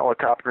gets in a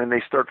helicopter, and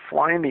they start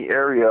flying the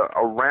area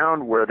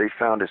around where they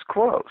found his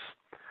clothes.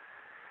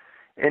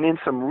 And in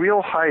some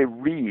real high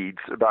reeds,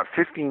 about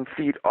 15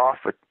 feet off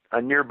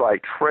a nearby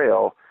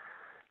trail,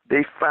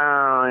 they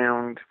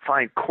find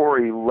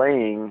Corey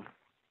laying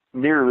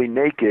nearly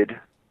naked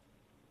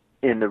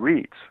in the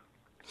reeds.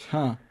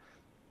 Huh.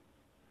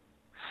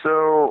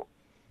 So,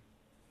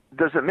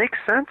 does it make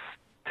sense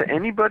to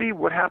anybody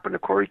what happened to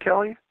Corey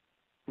Kelly?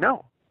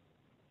 No.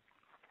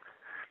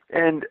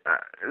 And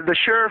the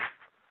sheriff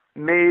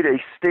made a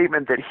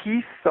statement that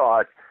he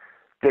thought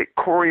that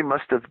Corey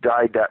must have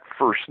died that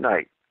first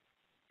night.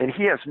 And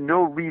he has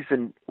no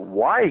reason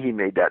why he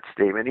made that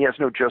statement. He has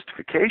no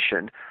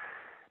justification.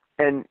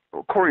 And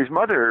Corey's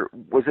mother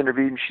was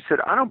interviewed, and she said,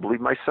 I don't believe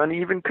my son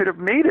even could have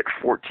made it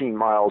 14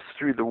 miles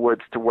through the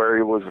woods to where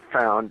he was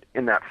found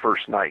in that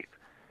first night.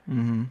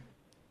 Mm-hmm.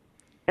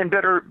 And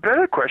better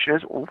question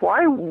is,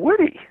 why would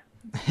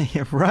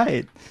he?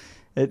 Right.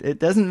 It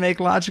doesn't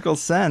make logical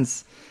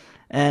sense.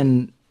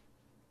 And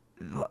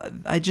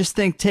I just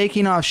think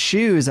taking off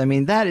shoes, I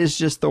mean, that is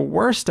just the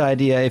worst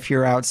idea if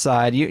you're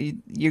outside.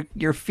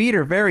 Your feet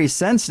are very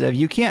sensitive.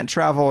 You can't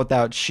travel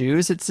without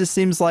shoes. It just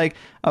seems like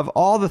of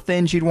all the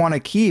things you'd want to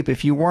keep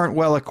if you weren't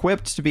well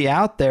equipped to be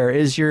out there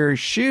is your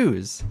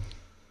shoes.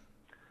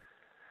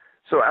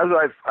 So as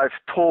I've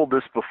told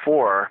this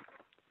before,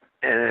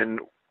 and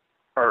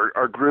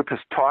our group has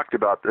talked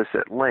about this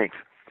at length,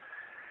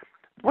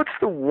 what's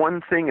the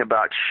one thing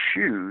about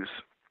shoes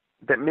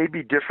that may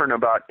be different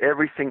about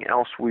everything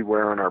else we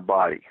wear on our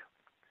body?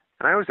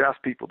 And I always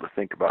ask people to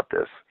think about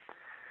this.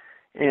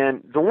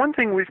 And the one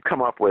thing we've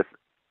come up with,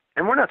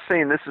 and we're not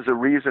saying this is a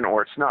reason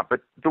or it's not,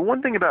 but the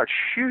one thing about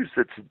shoes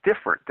that's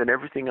different than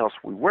everything else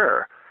we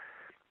wear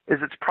is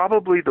it's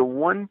probably the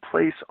one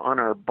place on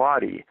our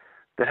body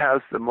that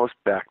has the most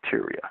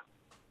bacteria.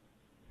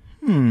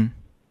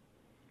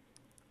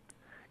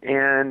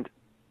 And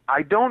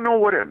I don't know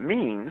what it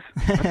means,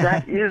 but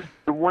that is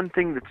the one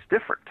thing that's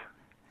different.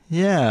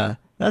 Yeah,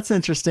 That's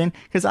interesting,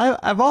 because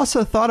I've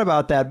also thought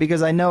about that,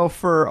 because I know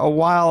for a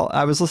while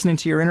I was listening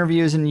to your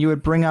interviews and you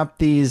would bring up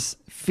these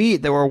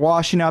feet that were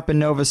washing up in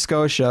Nova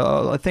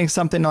Scotia. I think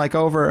something like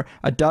over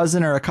a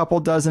dozen or a couple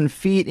dozen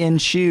feet in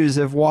shoes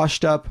have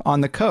washed up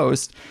on the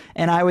coast.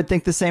 And I would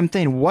think the same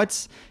thing.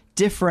 What's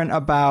different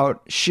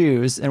about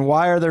shoes, and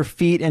why are there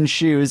feet in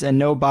shoes and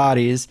no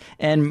bodies?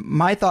 And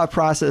my thought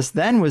process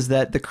then was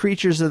that the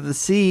creatures of the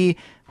sea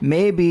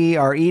maybe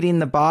are eating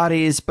the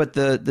bodies, but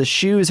the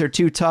shoes are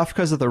too tough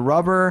because of the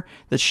rubber.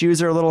 The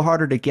shoes are a little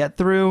harder to get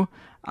through.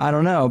 I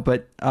don't know,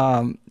 but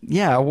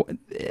yeah,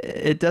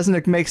 it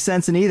doesn't make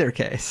sense in either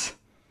case.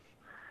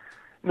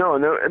 No,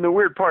 and the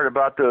weird part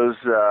about those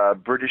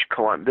British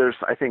Columbia, there's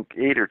I think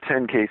 8 or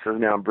 10 cases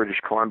now in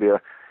British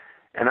Columbia,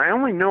 and I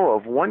only know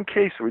of one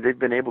case where they've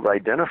been able to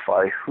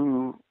identify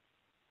whose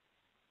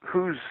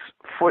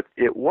foot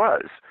it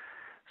was.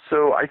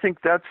 So I think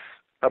that's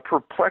a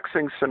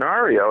perplexing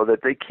scenario,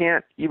 that they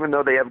can't, even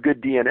though they have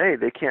good DNA,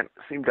 they can't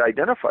seem to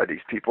identify these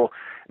people.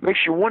 It makes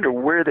you wonder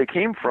where they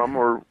came from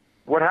or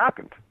what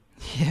happened.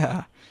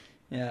 Yeah,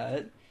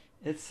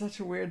 it's such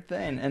a weird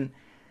thing. And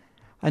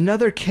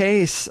another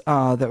case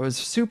that was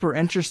super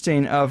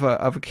interesting of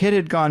a kid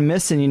had gone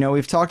missing. You know,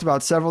 we've talked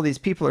about several of these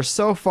people are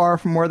so far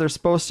from where they're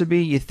supposed to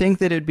be. You think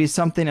that it'd be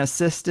something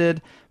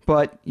assisted,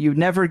 but you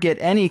never get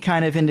any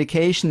kind of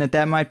indication that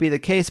that might be the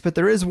case. But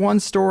there is one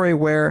story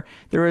where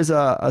there is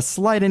a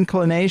slight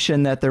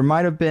inclination that there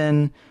might have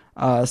been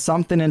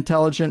something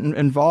intelligent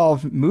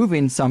involved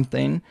moving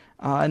something,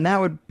 and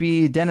that would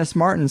be Dennis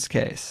Martin's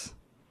case.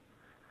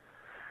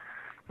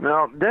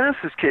 Now,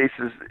 Dennis's case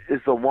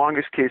is the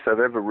longest case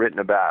I've ever written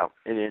about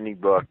in any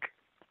book,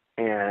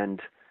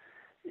 and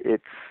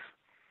it's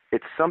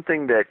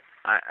something that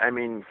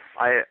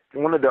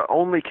one of the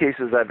only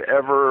cases I've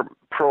ever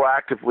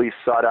proactively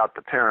sought out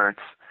the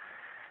parents,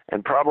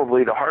 and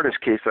probably the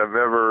hardest case I've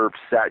ever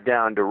sat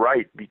down to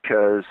write,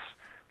 because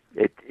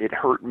it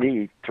hurt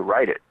me to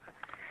write it.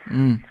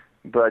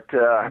 But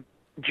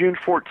June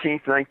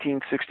 14th,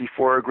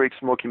 1964, Great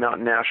Smoky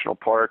Mountain National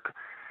Park.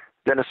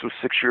 Dennis was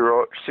 6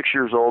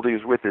 years old. He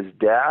was with his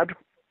dad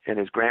and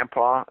his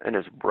grandpa and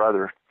his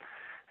brother,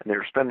 and they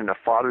were spending a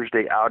Father's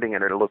Day outing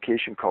at a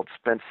location called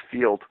Spence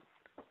Field.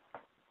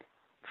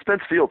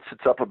 Spence Field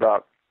sits up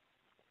about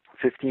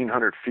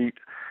 1,500 feet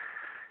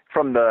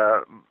from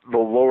the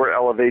lower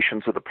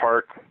elevations of the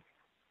park.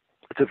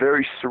 It's a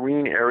very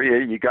serene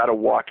area. You got to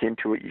walk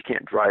into it. You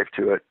can't drive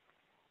to it.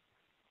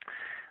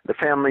 The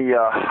family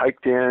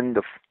hiked in,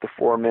 the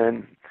 4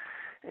 men,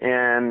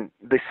 and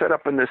they set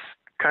up in this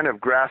kind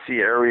of grassy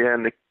area,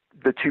 and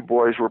the 2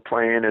 boys were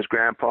playing. His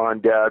grandpa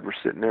and dad were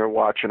sitting there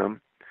watching them.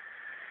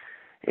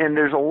 And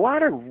there's a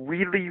lot of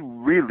really,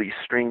 really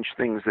strange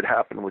things that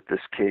happen with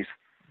this case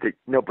that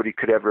nobody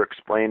could ever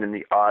explain, and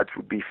the odds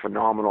would be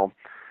phenomenal.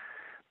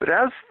 But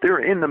as they're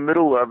in the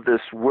middle of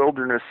this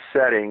wilderness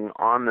setting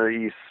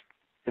in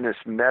this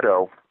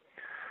meadow,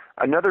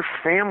 another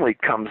family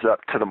comes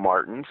up to the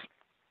Martins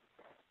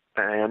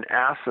and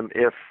asks them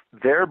if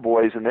their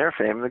boys and their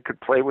family could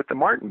play with the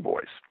Martin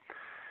boys.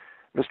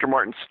 Mr.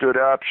 Martin stood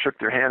up, shook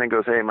their hand, and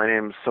goes, "Hey, my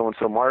name's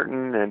so-and-so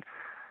Martin." And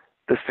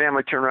this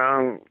family turned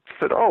around and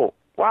said, "Oh,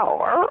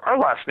 wow, our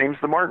last name's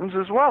the Martins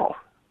as well."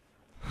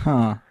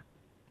 Huh.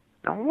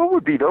 Now, what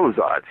would be those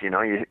odds? You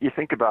know, you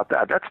think about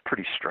that. That's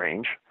pretty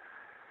strange.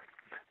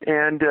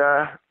 And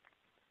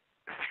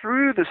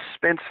through the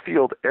Spence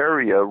Field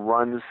area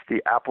runs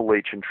the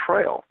Appalachian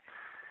Trail.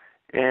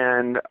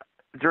 And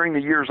during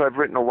the years, I've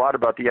written a lot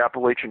about the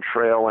Appalachian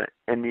Trail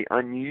and the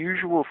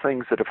unusual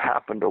things that have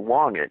happened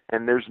along it.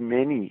 And there's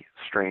many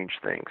strange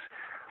things.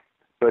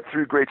 But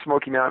through Great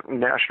Smoky Mountain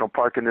National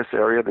Park in this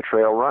area, the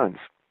trail runs.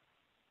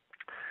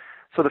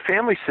 So the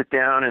families sit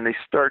down and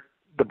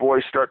the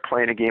boys start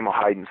playing a game of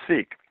hide and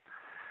seek.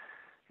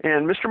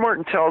 And Mr.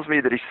 Martin tells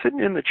me that he's sitting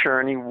in the chair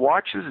and he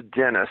watches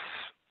Dennis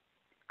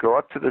go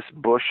up to this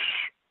bush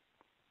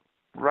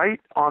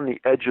right on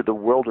the edge of the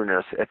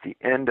wilderness at the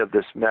end of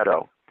this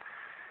meadow.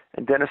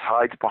 And Dennis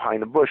hides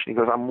behind the bush, and he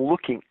goes, "I'm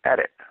looking at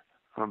it.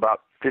 I'm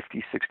about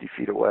 50, 60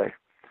 feet away."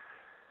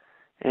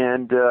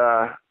 And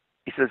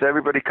he says,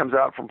 everybody comes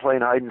out from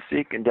playing hide and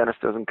seek, and Dennis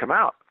doesn't come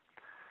out.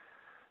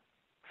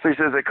 So he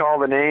says, I call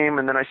the name,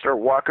 and then I start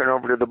walking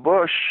over to the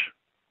bush,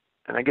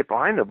 and I get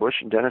behind the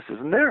bush, and Dennis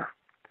isn't there.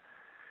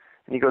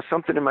 And he goes,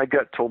 something in my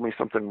gut told me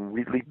something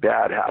really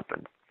bad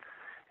happened.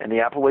 And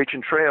the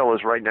Appalachian Trail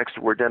is right next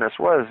to where Dennis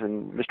was,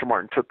 and Mr.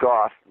 Martin took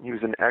off. He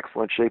was in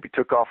excellent shape. He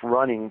took off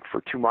running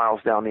for 2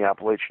 miles down the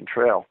Appalachian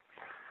Trail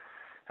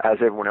as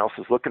everyone else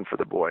is looking for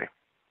the boy.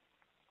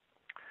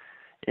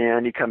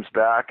 And he comes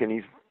back,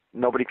 and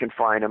nobody can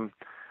find him.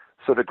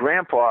 So the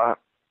grandpa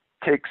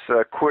takes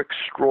a quick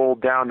stroll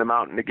down the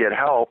mountain to get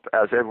help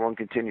as everyone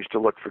continues to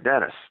look for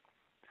Dennis.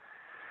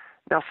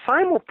 Now,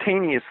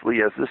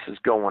 simultaneously as this is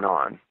going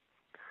on,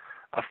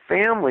 a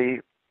family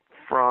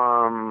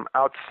from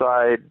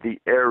outside the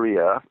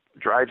area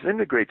drives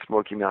into Great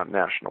Smoky Mountain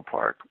National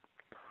Park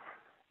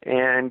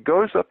and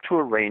goes up to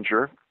a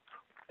ranger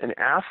and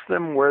asks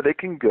them where they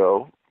can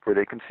go, where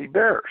they can see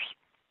bears.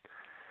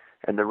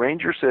 And the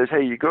ranger says,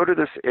 hey, you go to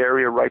this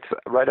area right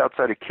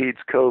outside of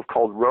Cades Cove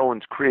called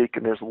Rowan's Creek,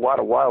 and there's a lot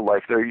of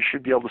wildlife there. You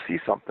should be able to see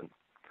something.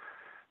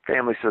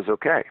 Family says,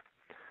 okay.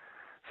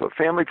 So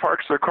family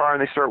parks their car,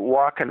 and they start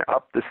walking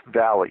up this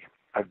valley.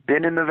 I've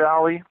been in the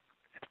valley.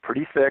 It's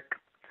pretty thick,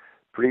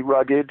 pretty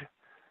rugged,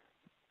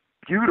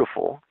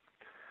 beautiful.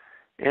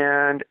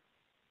 And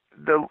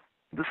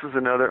this is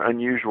another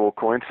unusual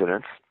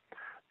coincidence.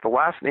 The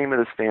last name of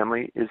this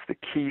family is the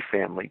Key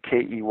family,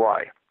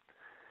 K-E-Y.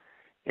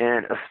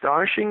 And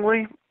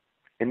astonishingly,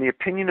 in the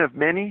opinion of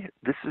many,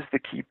 this is the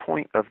key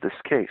point of this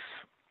case.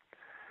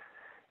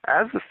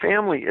 As the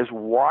family is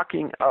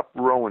walking up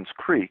Rowan's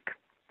Creek,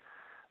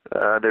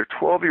 their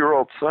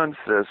 12-year-old son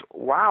says,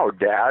 wow,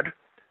 Dad,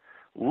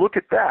 look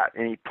at that.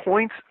 And he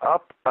points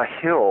up a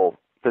hill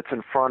that's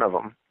in front of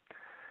him.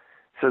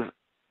 Says,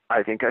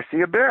 I think I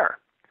see a bear.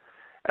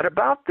 At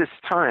about this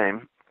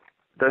time,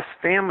 this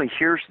family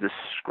hears this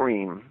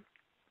scream,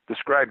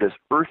 described as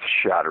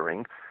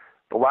earth-shattering,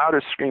 the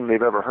loudest scream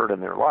they've ever heard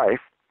in their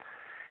life.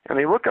 And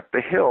they look up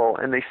the hill,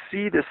 and they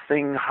see this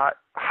thing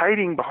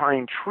hiding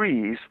behind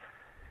trees,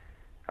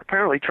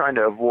 apparently trying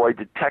to avoid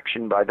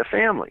detection by the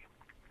family.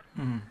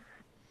 Mm.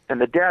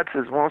 And the dad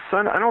says, well,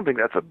 son, I don't think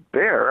that's a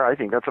bear. I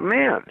think that's a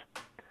man.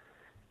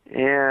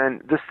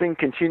 And this thing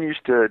continues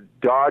to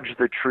dodge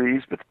the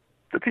trees, but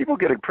the people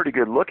get a pretty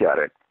good look at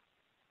it.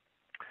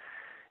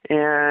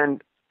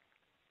 And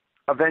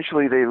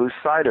eventually they lose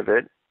sight of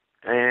it,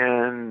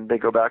 and they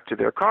go back to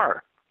their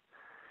car.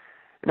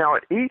 Now,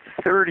 at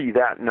 8:30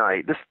 that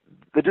night,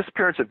 the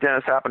disappearance of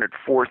Dennis happened at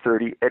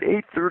 4:30. At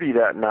 8:30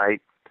 that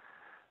night,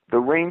 the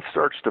rain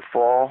starts to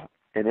fall,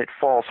 and it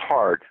falls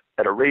hard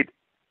at a rate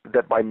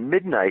that by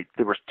midnight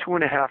there was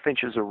 2.5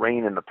 inches of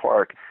rain in the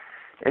park,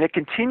 and it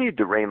continued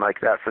to rain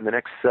like that for the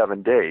next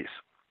 7 days.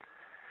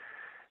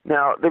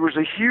 Now, there was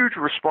a huge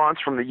response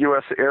from the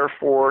U.S. Air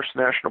Force,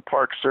 National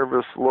Park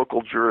Service,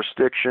 local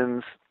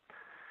jurisdictions,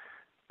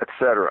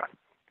 etc.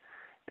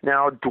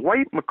 Now,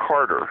 Dwight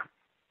McCarter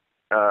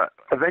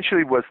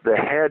eventually was the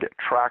head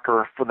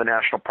tracker for the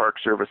National Park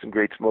Service in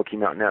Great Smoky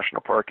Mountain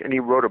National Park, and he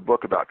wrote a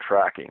book about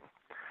tracking.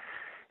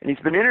 And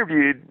he's been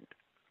interviewed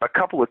a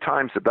couple of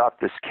times about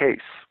this case.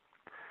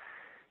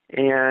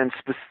 And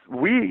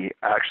we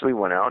actually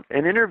went out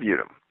and interviewed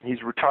him.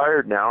 He's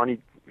retired now,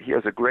 and he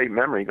has a great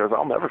memory. He goes,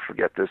 I'll never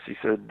forget this. He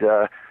said,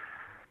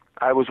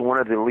 I was one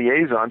of the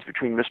liaisons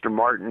between Mr.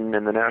 Martin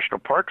and the National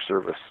Park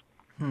Service.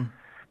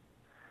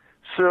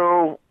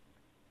 So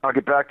I'll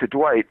get back to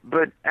Dwight.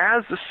 But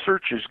as the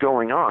search is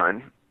going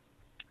on,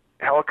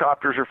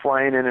 helicopters are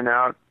flying in and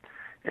out,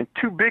 and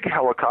 2 big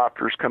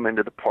helicopters come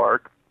into the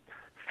park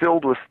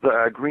filled with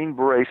the Green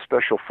Beret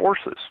Special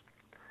Forces.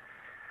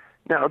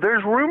 Now,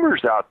 there's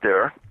rumors out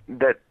there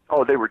that,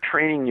 they were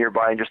training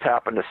nearby and just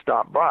happened to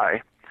stop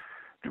by.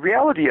 The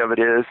reality of it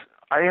is,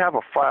 I have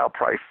a file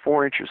probably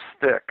 4 inches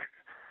thick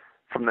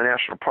from the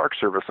National Park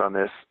Service on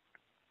this,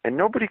 and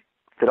nobody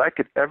that I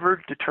could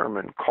ever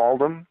determine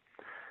called them.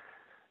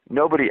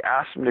 Nobody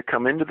asked them to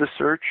come into the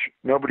search.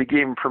 Nobody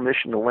gave them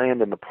permission to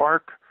land in the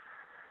park,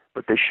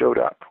 but they showed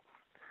up.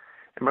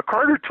 And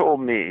McCarter told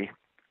me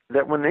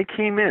that when they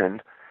came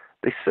in,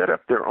 they set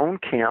up their own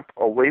camp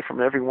away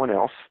from everyone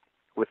else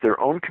with their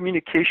own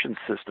communication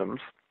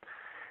systems.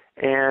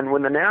 And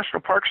when the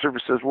National Park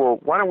Service says, well,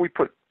 why don't we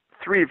put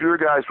 3 of your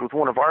guys with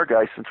 1 of our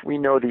guys since we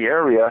know the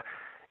area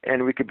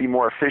and we could be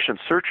more efficient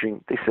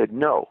searching, they said,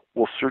 no,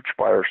 we'll search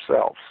by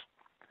ourselves.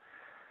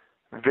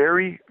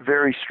 Very,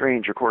 very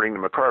strange, according to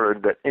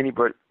McCarter, that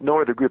no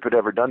other group had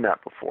ever done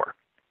that before.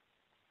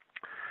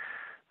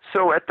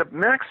 So at the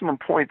maximum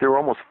point, there were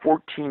almost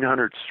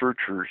 1,400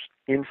 searchers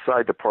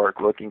inside the park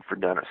looking for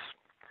Dennis.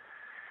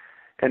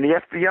 And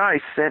the FBI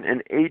sent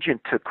an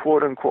agent to,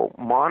 quote-unquote,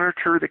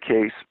 monitor the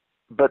case,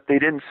 but they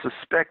didn't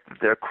suspect that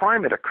the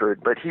crime had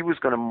occurred, but he was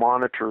going to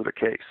monitor the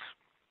case.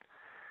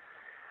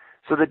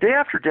 So the day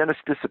after Dennis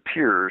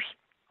disappears,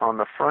 on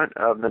the front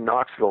of the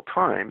Knoxville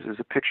Times is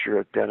a picture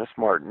of Dennis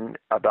Martin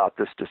about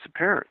this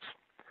disappearance.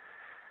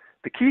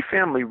 The Key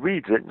family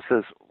reads it and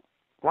says,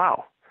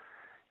 wow,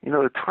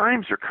 the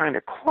times are kind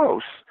of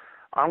close.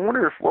 I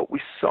wonder if what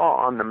we saw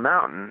on the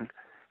mountain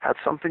had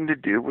something to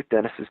do with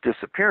Dennis's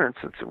disappearance,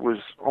 since it was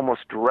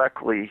almost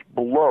directly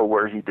below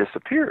where he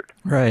disappeared.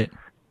 Right.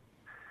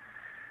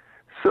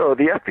 So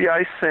the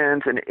FBI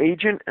sends an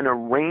agent and a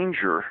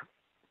ranger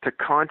to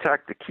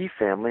contact the Key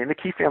family, and the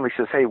Key family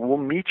says, hey, we'll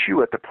meet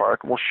you at the park,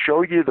 and we'll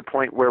show you the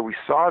point where we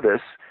saw this,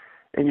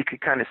 and you can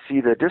kind of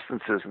see the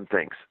distances and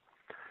things.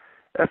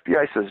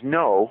 FBI says,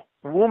 no,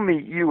 we'll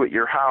meet you at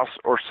your house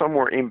or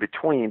somewhere in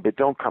between, but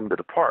don't come to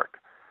the park,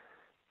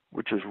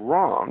 which is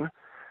wrong,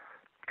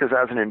 because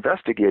as an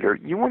investigator,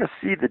 you want to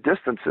see the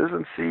distances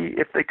and see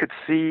if they could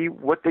see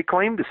what they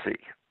claim to see.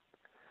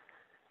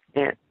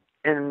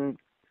 And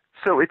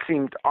so it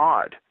seemed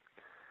odd.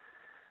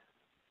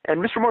 And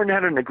Mr. Martin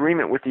had an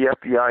agreement with the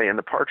FBI and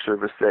the Park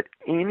Service that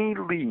any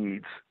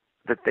leads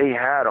that they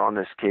had on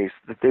this case,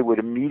 that they would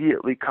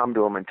immediately come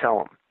to him and tell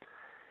him.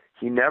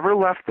 He never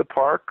left the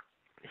park.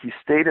 He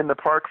stayed in the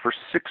park for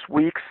 6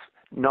 weeks,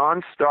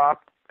 nonstop,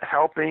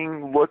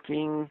 helping,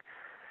 looking,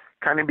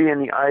 kind of being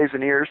the eyes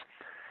and ears.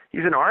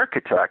 He's an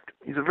architect.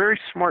 He's a very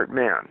smart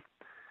man.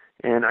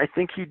 And I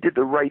think he did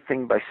the right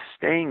thing by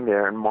staying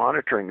there and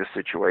monitoring the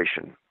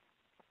situation.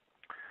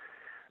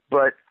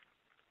 But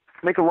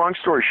make a long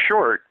story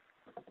short,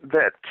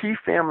 that key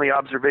family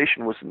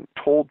observation wasn't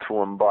told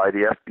to him by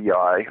the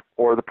FBI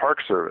or the Park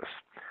Service.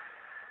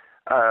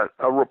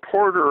 A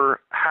reporter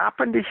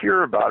happened to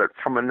hear about it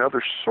from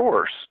another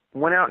source,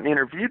 went out and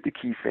interviewed the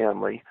key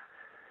family,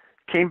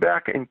 came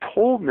back and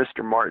told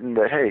Mr. Martin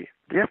that, hey,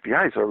 the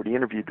FBI has already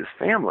interviewed this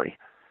family,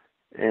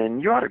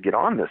 and you ought to get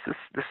on this.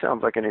 This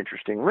sounds like an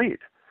interesting lead.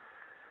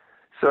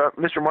 So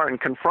Mr. Martin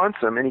confronts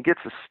him, and he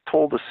gets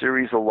told a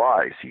series of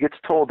lies. He gets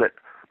told that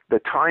the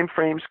time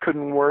frames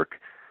couldn't work.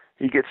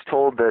 He gets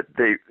told that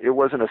it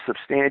wasn't a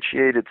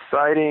substantiated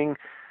sighting,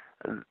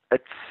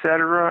 et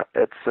cetera,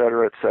 et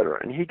cetera, et cetera.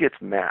 And he gets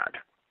mad.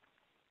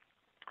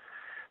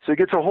 So he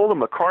gets a hold of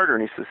McCarter,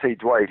 and he says, hey,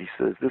 Dwight, he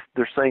says,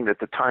 they're saying that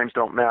the times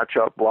don't match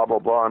up, blah, blah,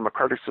 blah. And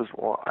McCarter says,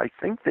 well, I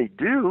think they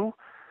do.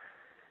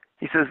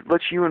 He says,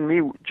 let's you and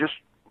me just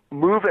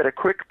move at a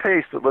quick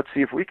pace, but let's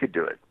see if we could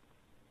do it.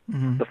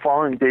 Mm-hmm. The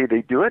following day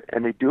they do it,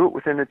 and they do it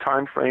within the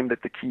time frame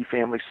that the Key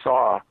family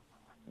saw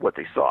what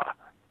they saw.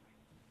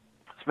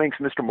 This makes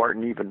Mr.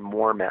 Martin even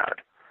more mad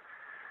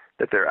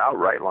that they're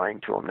outright lying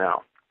to him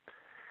now.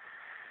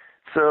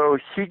 So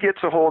he gets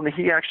a hold, and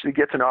he actually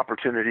gets an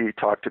opportunity to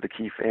talk to the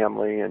Key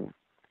family, and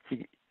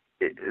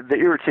the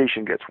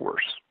irritation gets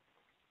worse.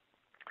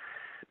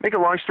 Make a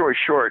long story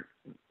short,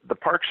 the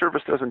Park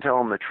Service doesn't tell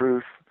him the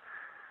truth.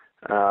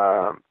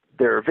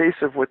 They're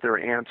evasive with their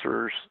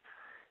answers.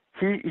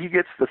 He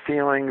gets the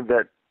feeling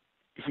that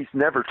he's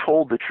never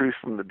told the truth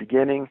from the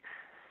beginning.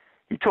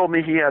 He told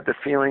me he had the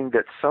feeling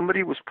that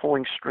somebody was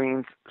pulling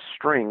strings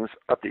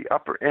up the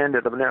upper end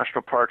of the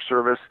National Park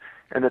Service,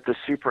 and that the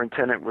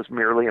superintendent was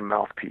merely a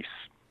mouthpiece.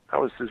 That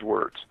was his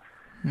words.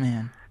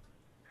 Man.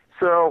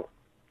 So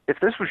if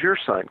this was your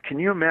son, can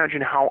you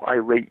imagine how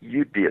irate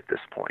you'd be at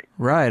this point?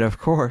 Right, of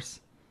course.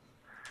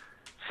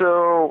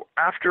 So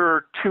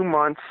after 2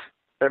 months,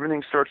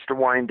 everything starts to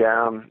wind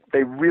down.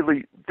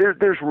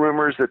 There's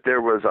rumors that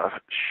there was a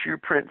shoe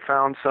print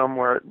found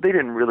somewhere. They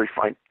didn't really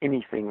find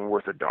anything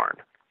worth a darn.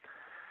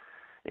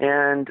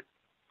 And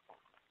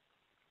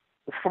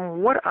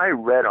from what I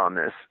read on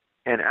this,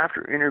 and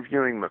after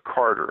interviewing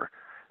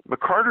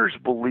McCarter's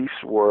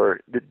beliefs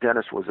were that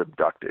Dennis was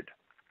abducted.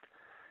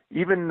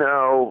 Even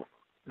though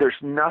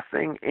there's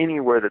nothing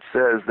anywhere that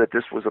says that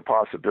this was a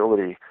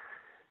possibility,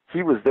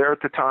 he was there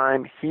at the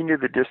time, he knew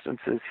the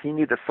distances, he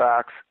knew the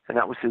facts, and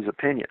that was his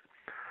opinion.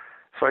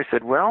 So I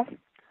said, well,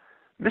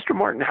 Mr.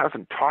 Martin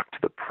hasn't talked to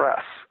the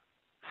press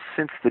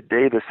since the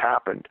day this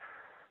happened,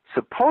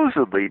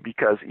 supposedly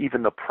because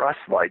even the press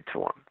lied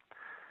to him.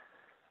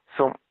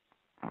 So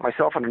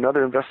myself and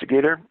another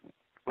investigator,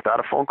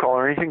 without a phone call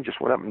or anything, just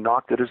went up and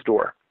knocked at his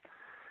door.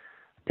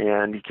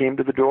 And he came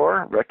to the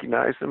door,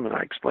 recognized him, and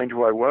I explained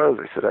who I was.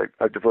 I said,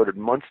 I've devoted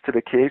months to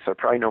the case. I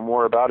probably know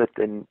more about it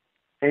than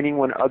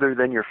anyone other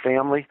than your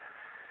family,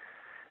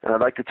 and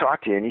I'd like to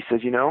talk to you. And he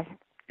says,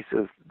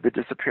 the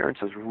disappearance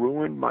has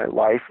ruined my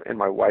life and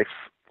my wife's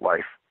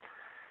life.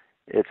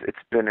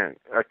 It's been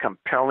a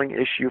compelling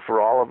issue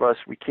for all of us.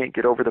 We can't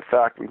get over the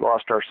fact we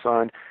lost our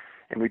son,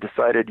 and we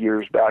decided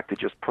years back to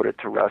just put it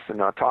to rest and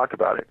not talk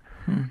about it.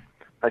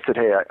 I said,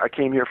 hey, I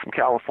came here from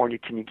California.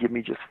 Can you give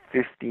me just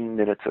 15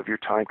 minutes of your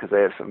time because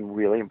I have some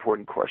really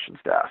important questions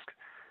to ask?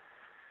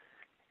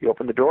 He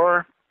opened the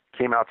door,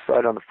 came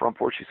outside on the front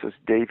porch. He says,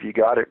 Dave, you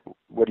got it.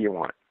 What do you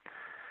want?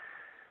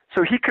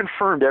 So he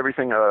confirmed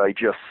everything that I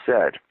just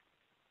said.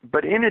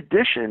 But in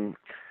addition,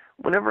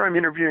 whenever I'm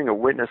interviewing a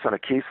witness on a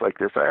case like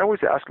this, I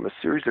always ask him a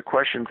series of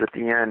questions at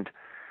the end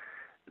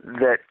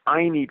that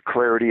I need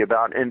clarity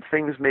about and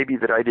things maybe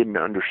that I didn't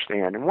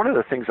understand. And one of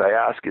the things I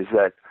ask is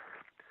that,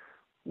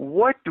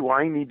 what do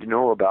I need to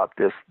know about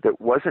this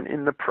that wasn't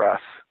in the press,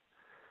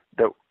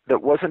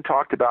 that wasn't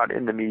talked about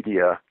in the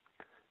media,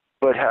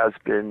 but has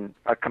been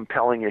a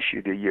compelling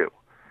issue to you?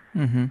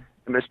 Mm-hmm.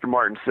 Mr.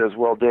 Martin says,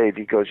 well, Dave,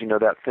 he goes,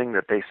 that thing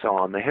that they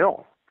saw on the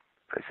hill?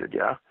 I said,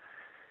 yeah.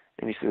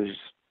 And he says,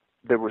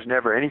 there was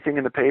never anything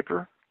in the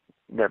paper,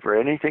 never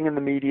anything in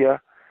the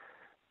media,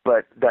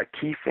 but that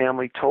Key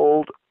family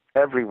told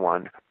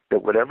everyone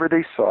that whatever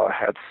they saw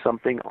had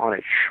something on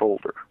its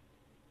shoulder.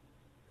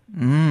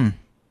 Mm.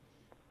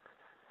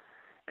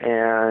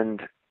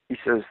 And he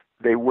says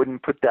they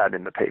wouldn't put that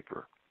in the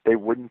paper. They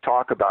wouldn't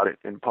talk about it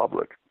in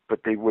public, but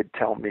they would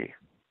tell me.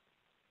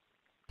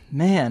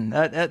 Man,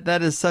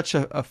 that is such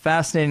a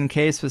fascinating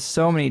case with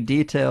so many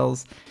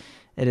details.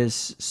 It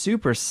is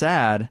super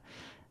sad.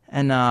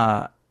 And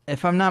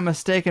if I'm not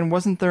mistaken,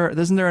 isn't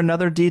there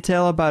another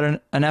detail about an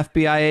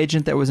FBI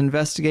agent that was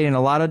investigating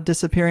a lot of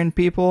disappearing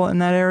people in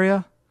that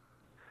area?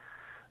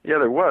 Yeah,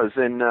 there was.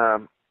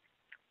 And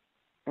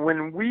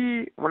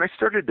when I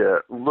started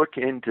to look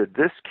into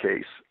this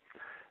case,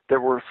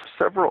 there were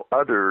several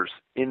others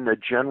in the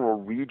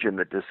general region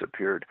that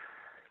disappeared.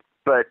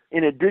 But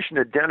in addition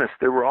to Dennis,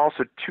 there were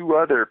also 2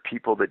 other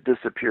people that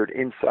disappeared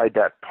inside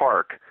that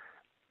park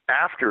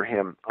after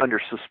him under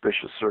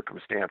suspicious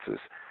circumstances.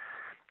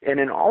 And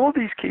in all of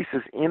these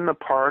cases in the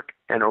park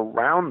and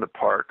around the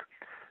park,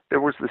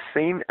 there was the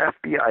same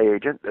FBI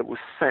agent that was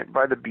sent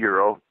by the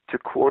Bureau to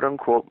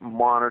quote-unquote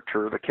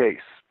monitor the case.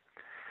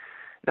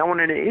 Now, when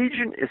an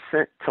agent is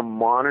sent to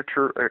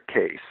monitor a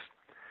case,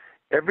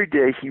 every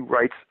day he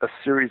writes a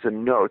series of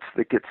notes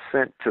that get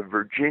sent to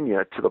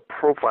Virginia to the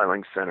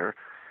profiling center,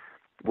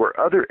 where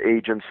other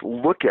agents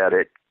look at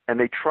it and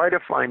they try to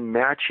find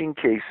matching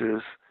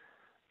cases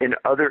in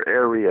other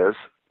areas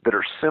that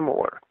are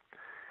similar.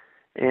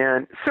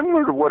 And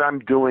similar to what I'm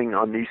doing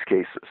on these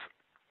cases.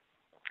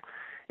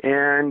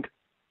 And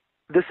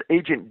this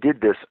agent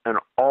did this in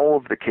all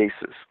of the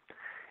cases.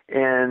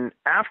 And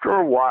after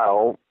a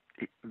while,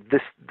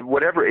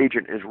 whatever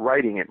agent is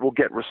writing it will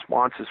get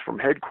responses from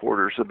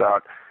headquarters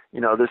about,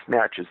 this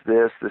matches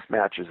this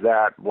matches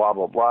that, blah,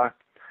 blah, blah.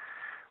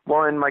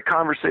 Well, in my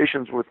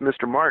conversations with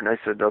Mr. Martin, I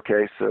said,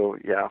 okay, so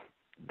yeah,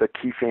 the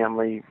Key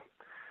family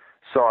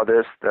saw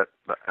this. And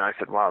I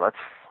said, wow,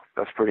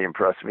 that's pretty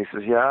impressive. He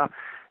says, yeah.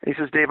 And he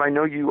says, Dave, I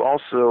know you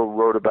also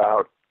wrote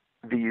about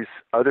these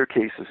other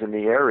cases in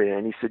the area.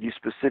 And he said, you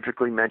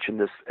specifically mentioned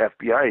this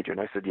FBI agent.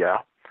 I said, yeah.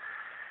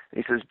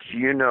 And he says, do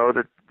you know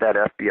that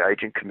FBI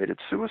agent committed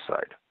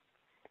suicide?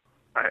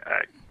 I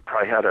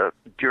probably had a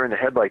deer in the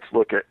headlights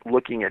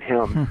looking at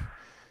him.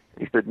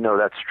 He said, no,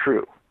 that's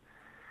true.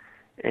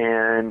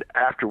 And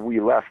after we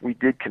left, we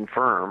did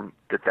confirm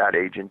that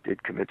agent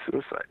did commit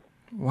suicide.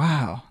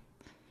 Wow.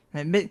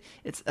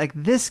 It's like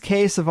this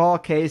case of all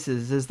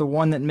cases is the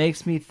one that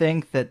makes me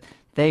think that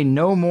they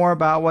know more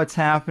about what's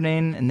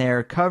happening and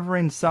they're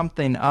covering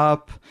something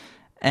up.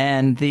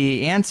 And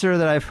the answer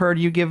that I've heard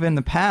you give in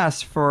the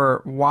past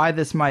for why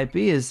this might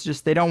be is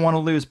just they don't want to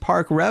lose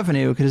park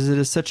revenue because it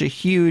is such a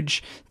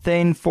huge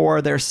thing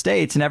for their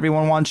states and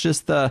everyone wants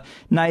just the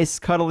nice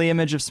cuddly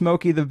image of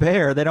Smokey the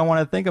Bear. They don't want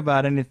to think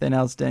about anything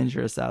else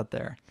dangerous out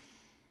there.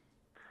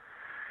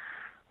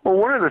 Well,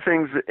 one of the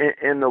things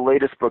in the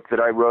latest book that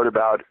I wrote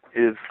about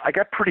is I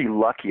got pretty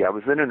lucky. I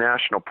was in a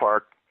national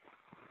park,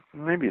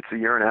 maybe it's 1.5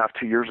 years,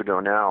 2 years ago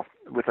now,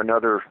 with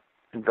another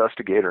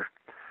investigator.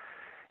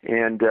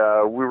 And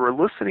we were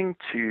listening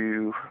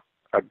to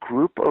a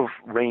group of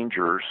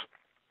rangers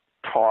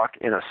talk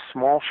in a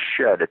small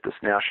shed at this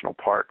national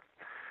park.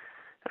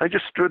 I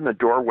just stood in the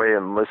doorway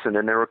and listened,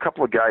 and there were a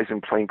couple of guys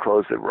in plain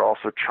clothes that were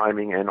also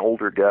chiming in,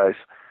 older guys.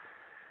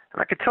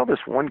 And I could tell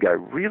this one guy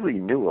really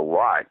knew a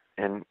lot,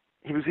 and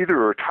he was either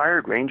a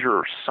retired ranger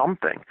or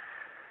something.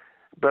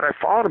 But I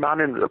followed him out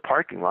into the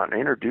parking lot and I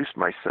introduced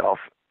myself,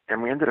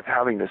 and we ended up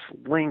having this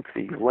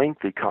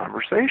lengthy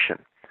conversation.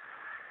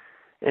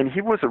 And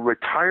he was a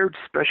retired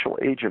special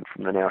agent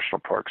from the National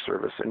Park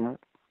Service. And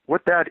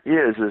what that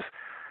is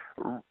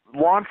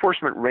law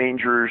enforcement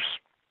rangers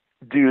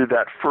do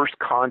that first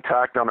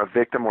contact on a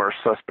victim or a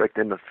suspect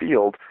in the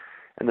field,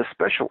 and the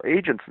special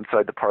agents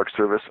inside the Park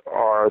Service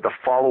are the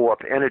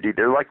follow-up entity.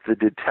 They're like the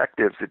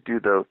detectives that do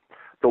the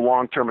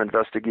long-term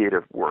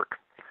investigative work.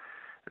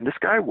 And this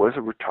guy was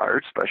a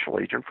retired special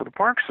agent for the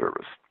Park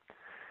Service.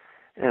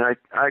 And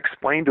I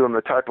explained to him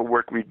the type of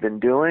work we'd been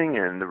doing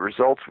and the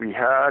results we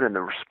had and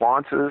the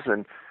responses.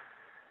 And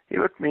he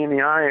looked me in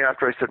the eye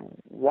after I said,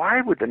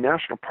 why would the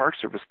National Park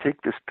Service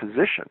take this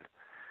position?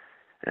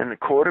 And to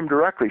quote him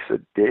directly, he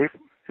said, Dave,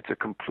 it's a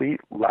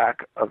complete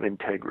lack of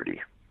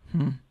integrity.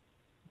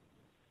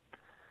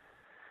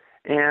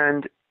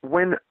 And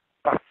when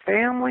a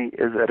family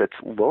is at its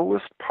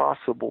lowest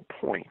possible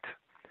point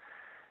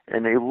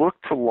and they look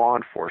to law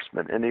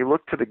enforcement and they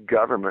look to the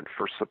government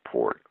for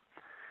support,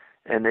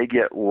 and they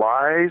get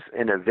lies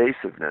and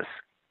evasiveness,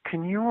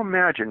 can you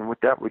imagine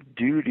what that would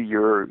do to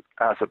you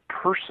as a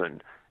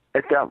person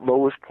at that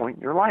lowest point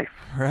in your life?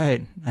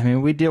 Right. I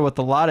mean, we deal with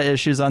a lot of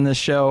issues on this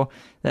show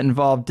that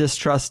involve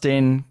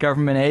distrusting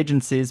government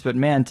agencies, but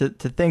man, to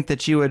think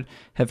that you would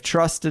have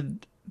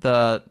trusted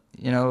the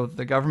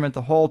government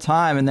the whole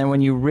time, and then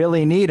when you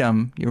really need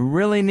them,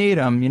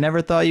 you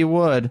never thought you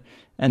would,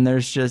 and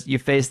you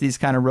face these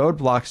kind of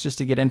roadblocks just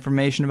to get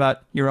information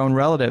about your own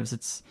relatives.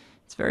 It's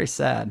very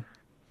sad.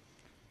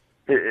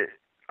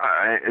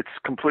 It's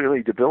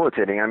completely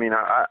debilitating. I mean,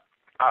 I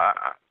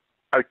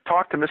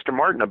talked to Mr.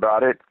 Martin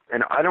about it,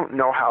 and I don't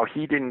know how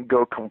he didn't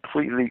go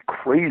completely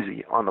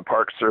crazy on the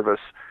Park Service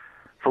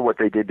for what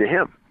they did to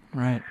him.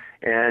 Right.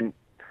 And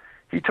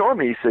he told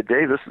me, he said,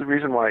 Dave, this is the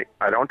reason why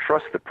I don't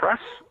trust the press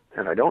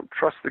and I don't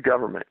trust the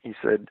government. He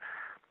said,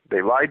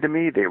 they lied to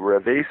me, they were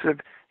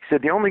evasive. He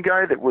said, the only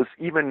guy that was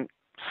even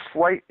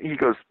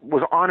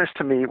was honest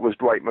to me was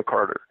Dwight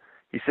McCarter.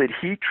 He said,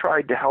 he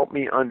tried to help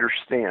me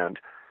understand,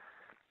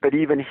 but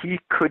even he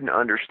couldn't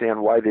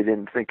understand why they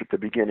didn't think at the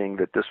beginning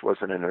that this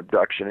wasn't an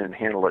abduction and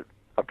handle it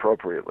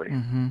appropriately.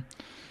 Mm-hmm.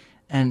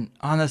 And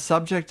on the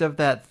subject of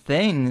that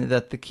thing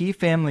that the Key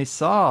family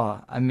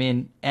saw, I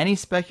mean, any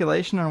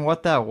speculation on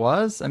what that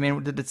was? I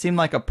mean, did it seem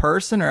like a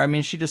person? Or, I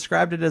mean, she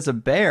described it as a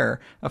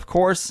bear. Of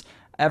course,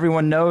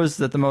 everyone knows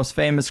that the most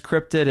famous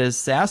cryptid is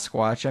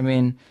Sasquatch. I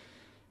mean,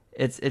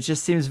 it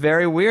just seems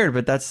very weird,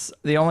 but that's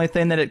the only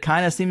thing that it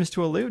kind of seems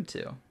to allude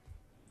to.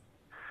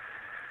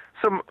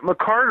 So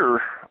McCarter,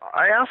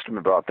 I asked him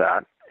about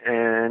that,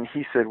 and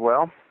he said,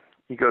 well,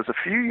 he goes, a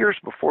few years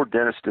before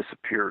Dennis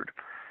disappeared,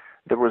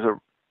 this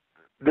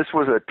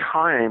was a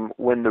time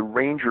when the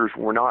rangers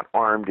were not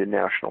armed in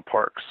national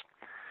parks.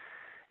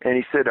 And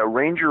he said a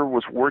ranger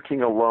was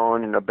working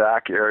alone in a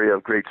back area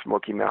of Great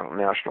Smoky Mountain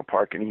National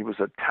Park, and he was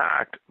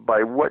attacked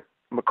by what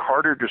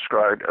McCarter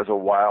described as a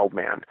wild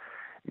man,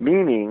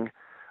 meaning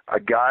a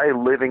guy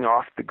living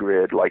off the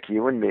grid like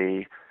you and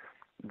me,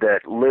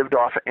 that lived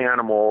off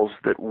animals,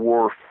 that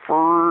wore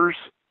furs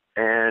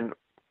and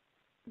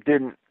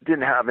didn't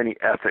have any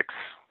ethics.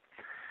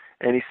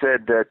 And he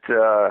said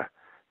that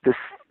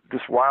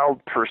this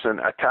wild person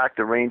attacked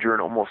the ranger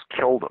and almost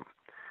killed him.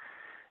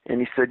 And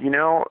he said,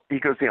 he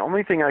goes, the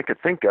only thing I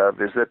could think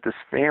of is that this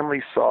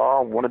family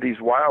saw one of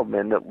these wild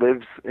men that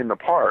lives in the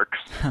parks,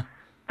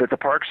 that the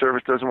Park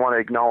Service doesn't want to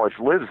acknowledge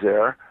lives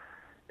there,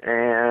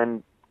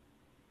 and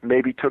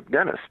maybe took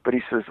Dennis. But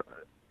he says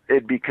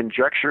it'd be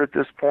conjecture at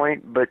this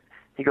point, but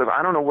he goes,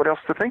 I don't know what else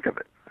to think of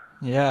it.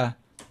 Yeah,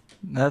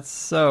 that's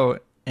so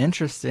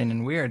interesting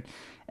and weird.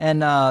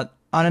 And on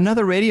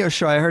another radio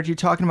show, I heard you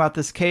talking about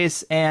this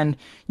case, and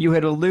you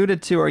had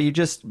alluded to, or you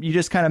just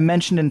kind of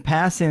mentioned in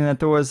passing that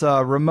there was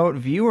a remote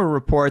viewer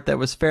report that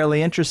was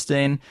fairly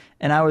interesting,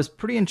 and I was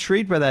pretty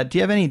intrigued by that. Do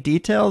you have any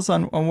details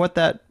on what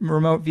that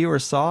remote viewer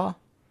saw?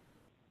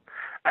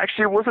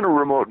 Actually, it wasn't a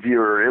remote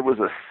viewer. It was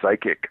a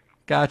psychic.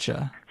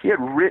 Gotcha. He had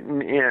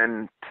written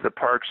in to the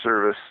Park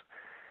Service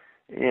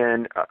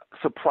and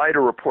supplied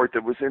a report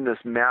that was in this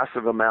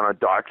massive amount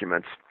of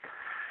documents.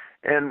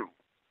 And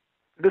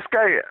this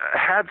guy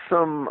had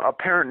some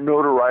apparent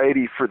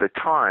notoriety for the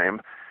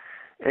time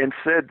and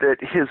said that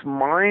his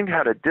mind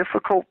had a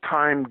difficult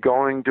time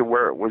going to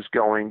where it was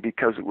going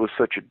because it was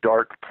such a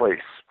dark place.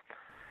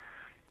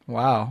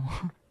 Wow.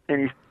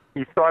 And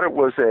he thought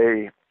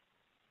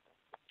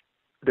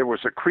there was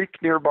a creek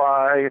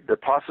nearby,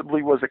 that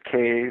possibly was a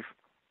cave,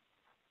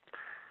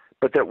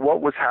 but that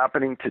what was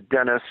happening to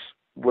Dennis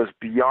was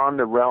beyond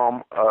the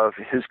realm of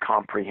his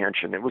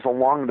comprehension. It was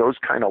along those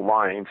kind of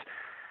lines.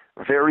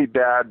 Very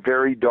bad,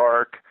 very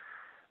dark,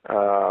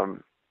 kind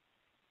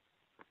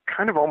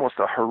of almost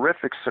a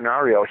horrific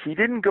scenario. He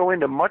didn't go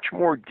into much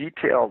more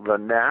detail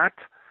than that,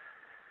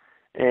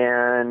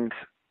 and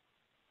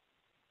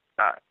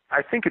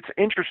I think it's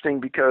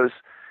interesting because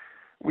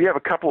we have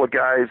a couple of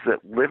guys that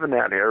live in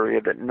that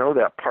area that know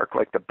that park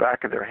like the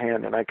back of their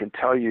hand, and I can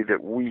tell you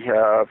that we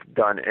have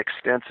done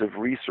extensive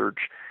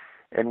research,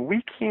 and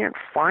we can't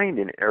find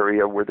an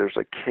area where there's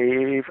a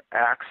cave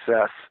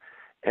access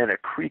and a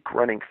creek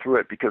running through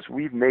it because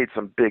we've made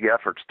some big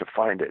efforts to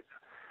find it.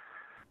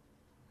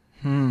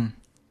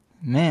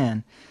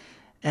 Man.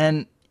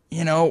 And,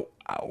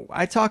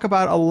 I talk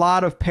about a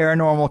lot of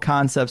paranormal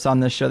concepts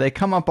on this show. They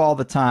come up all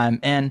the time.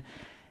 And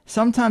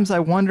sometimes I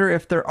wonder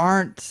if there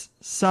aren't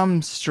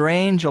some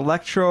strange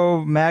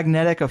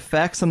electromagnetic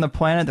effects on the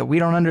planet that we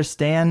don't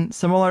understand,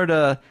 similar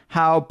to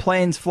how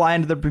planes fly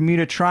into the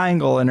Bermuda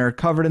Triangle and are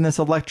covered in this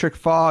electric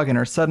fog and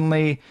are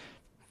suddenly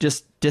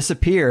just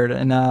disappeared.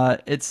 And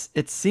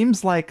it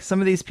seems like some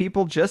of these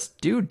people just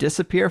do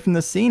disappear from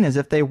the scene as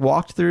if they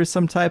walked through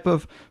some type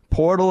of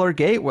portal or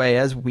gateway,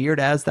 as weird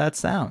as that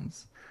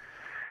sounds.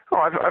 Oh,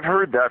 I've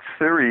heard that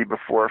theory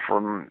before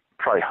from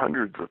probably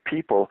hundreds of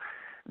people.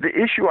 The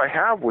issue I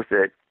have with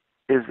it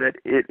is that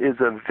it is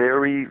a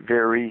very,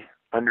 very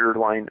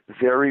underlined,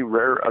 very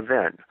rare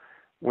event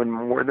when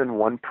more than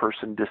one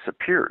person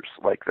disappears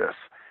like this.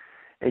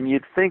 And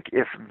you'd think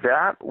if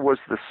that was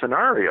the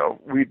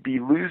scenario, we'd be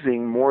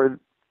losing more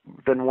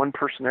than one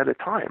person at a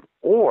time,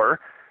 or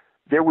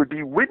there would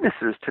be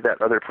witnesses to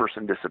that other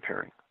person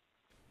disappearing.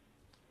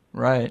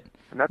 Right.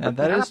 And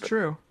that is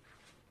true.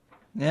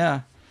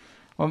 Yeah.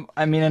 Well,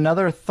 I mean,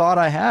 another thought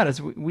I had is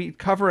we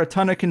cover a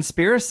ton of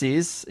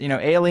conspiracies,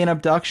 alien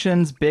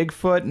abductions,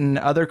 Bigfoot and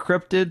other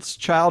cryptids,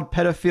 child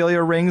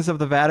pedophilia rings of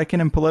the Vatican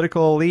and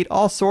political elite,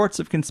 all sorts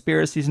of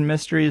conspiracies and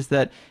mysteries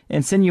that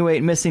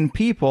insinuate missing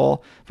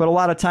people, but a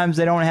lot of times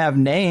they don't have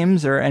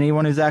names or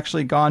anyone who's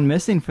actually gone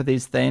missing for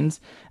these things.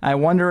 I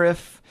wonder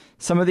if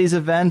some of these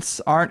events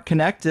aren't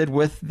connected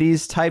with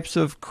these types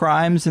of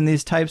crimes and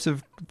these types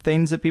of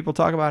things that people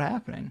talk about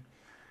happening.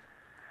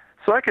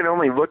 So I can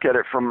only look at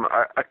it from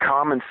a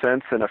common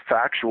sense and a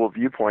factual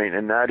viewpoint,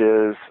 and that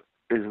is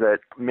that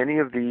many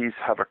of these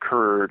have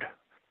occurred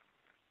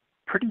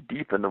pretty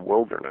deep in the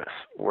wilderness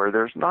where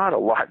there's not a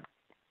lot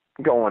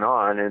going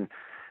on. And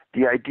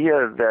the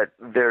idea that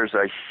there's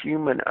a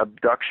human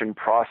abduction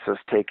process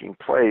taking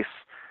place,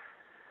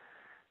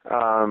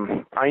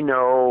 I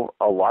know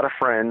a lot of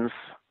friends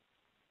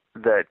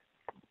that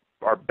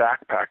are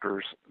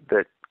backpackers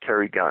that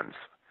carry guns.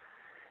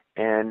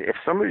 And if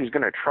somebody's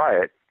going to try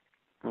it,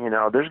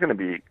 there's going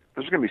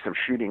to be some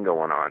shooting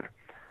going on.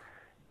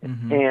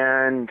 Mm-hmm.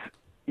 And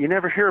you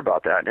never hear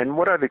about that. And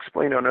what I've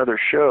explained on other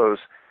shows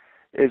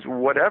is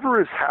whatever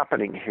is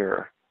happening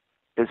here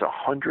is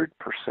 100%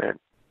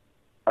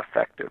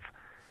 effective.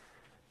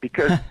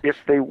 Because if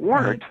they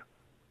weren't,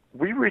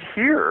 we would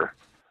hear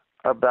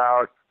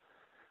about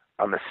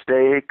a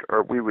mistake,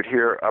 or we would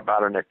hear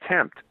about an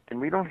attempt, and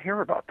we don't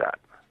hear about that.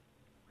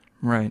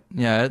 Right.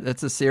 Yeah,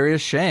 it's a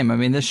serious shame. I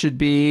mean, this should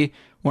be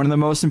one of the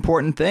most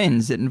important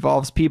things. It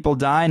involves people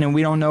dying and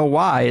we don't know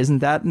why. Isn't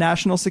that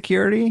national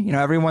security? You know,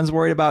 everyone's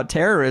worried about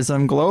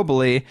terrorism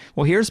globally.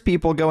 Well, here's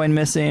people going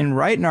missing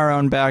right in our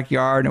own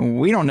backyard and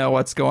we don't know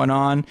what's going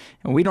on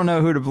and we don't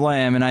know who to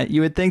blame. And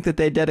you would think that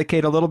they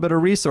dedicate a little bit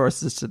of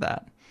resources to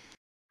that.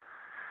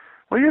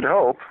 Well, you'd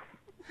hope,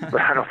 but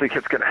I don't think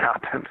it's going to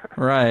happen.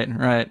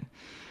 Right.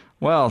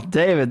 Well,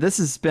 David, this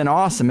has been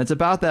awesome. It's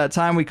about that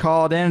time we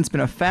called in. It's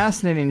been a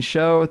fascinating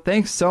show.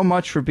 Thanks so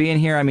much for being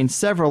here. I mean,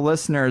 several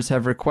listeners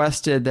have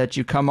requested that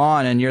you come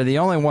on, and you're the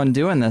only one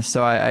doing this,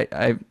 so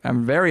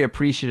I'm very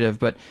appreciative.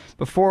 But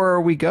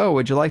before we go,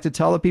 would you like to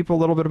tell the people a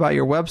little bit about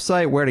your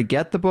website, where to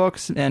get the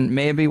books, and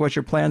maybe what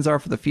your plans are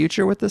for the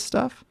future with this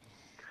stuff?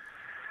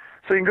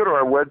 So you can go to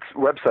our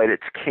website.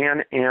 It's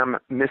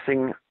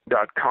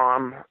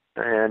canammissing.com,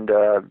 and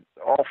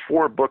all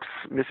 4 books,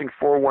 Missing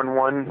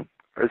 411,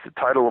 as the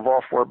title of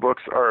all 4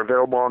 books, are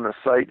available on the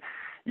site.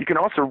 You can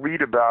also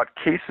read about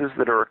cases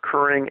that are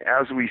occurring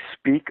as we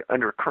speak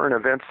under current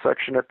events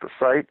section at the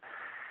site.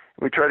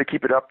 We try to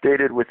keep it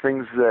updated with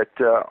things that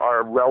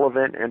are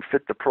relevant and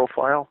fit the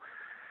profile.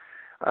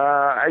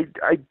 I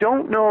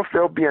don't know if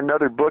there'll be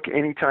another book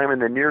anytime in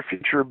the near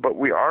future, but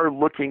we are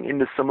looking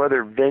into some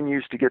other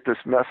venues to get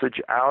this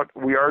message out.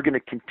 We are going to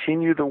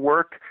continue the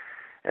work,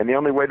 and the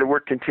only way the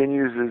work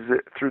continues is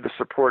through the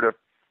support of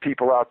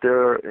people out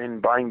there in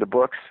buying the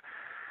books.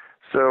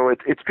 So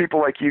it's people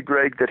like you,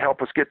 Greg, that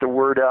help us get the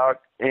word out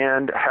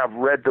and have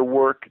read the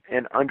work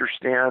and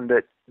understand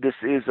that this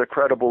is a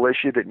credible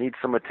issue that needs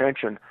some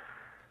attention.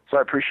 So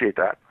I appreciate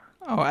that.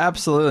 Oh,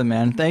 absolutely,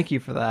 man. Thank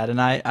you for that.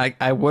 And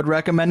I would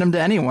recommend them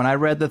to anyone. I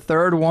read the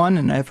 3rd one,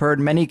 and I've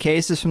heard many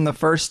cases from the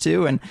first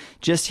 2. And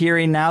just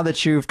hearing now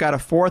that you've got a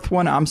 4th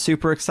one, I'm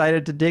super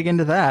excited to dig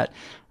into that.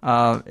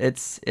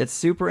 It's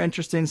super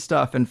interesting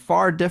stuff and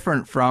far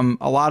different from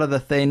a lot of the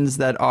things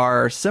that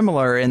are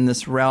similar in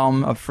this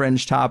realm of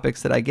fringe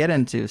topics that I get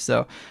into.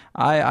 So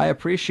I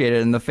appreciate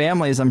it. And the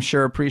families, I'm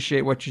sure,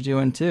 appreciate what you're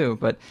doing too.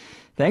 But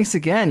thanks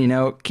again. You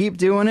know, keep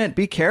doing it.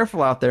 Be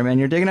careful out there, man.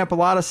 You're digging up a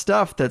lot of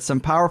stuff that some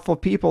powerful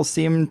people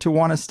seem to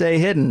want to stay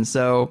hidden.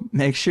 So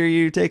make sure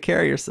you take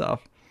care of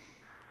yourself.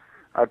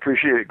 I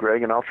appreciate it,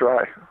 Greg, and I'll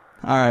try.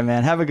 All right,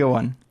 man. Have a good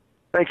one.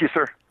 Thank you,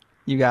 sir.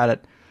 You got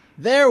it.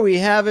 There we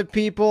have it,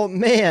 people.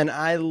 Man,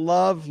 I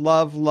love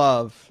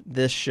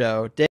this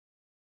show.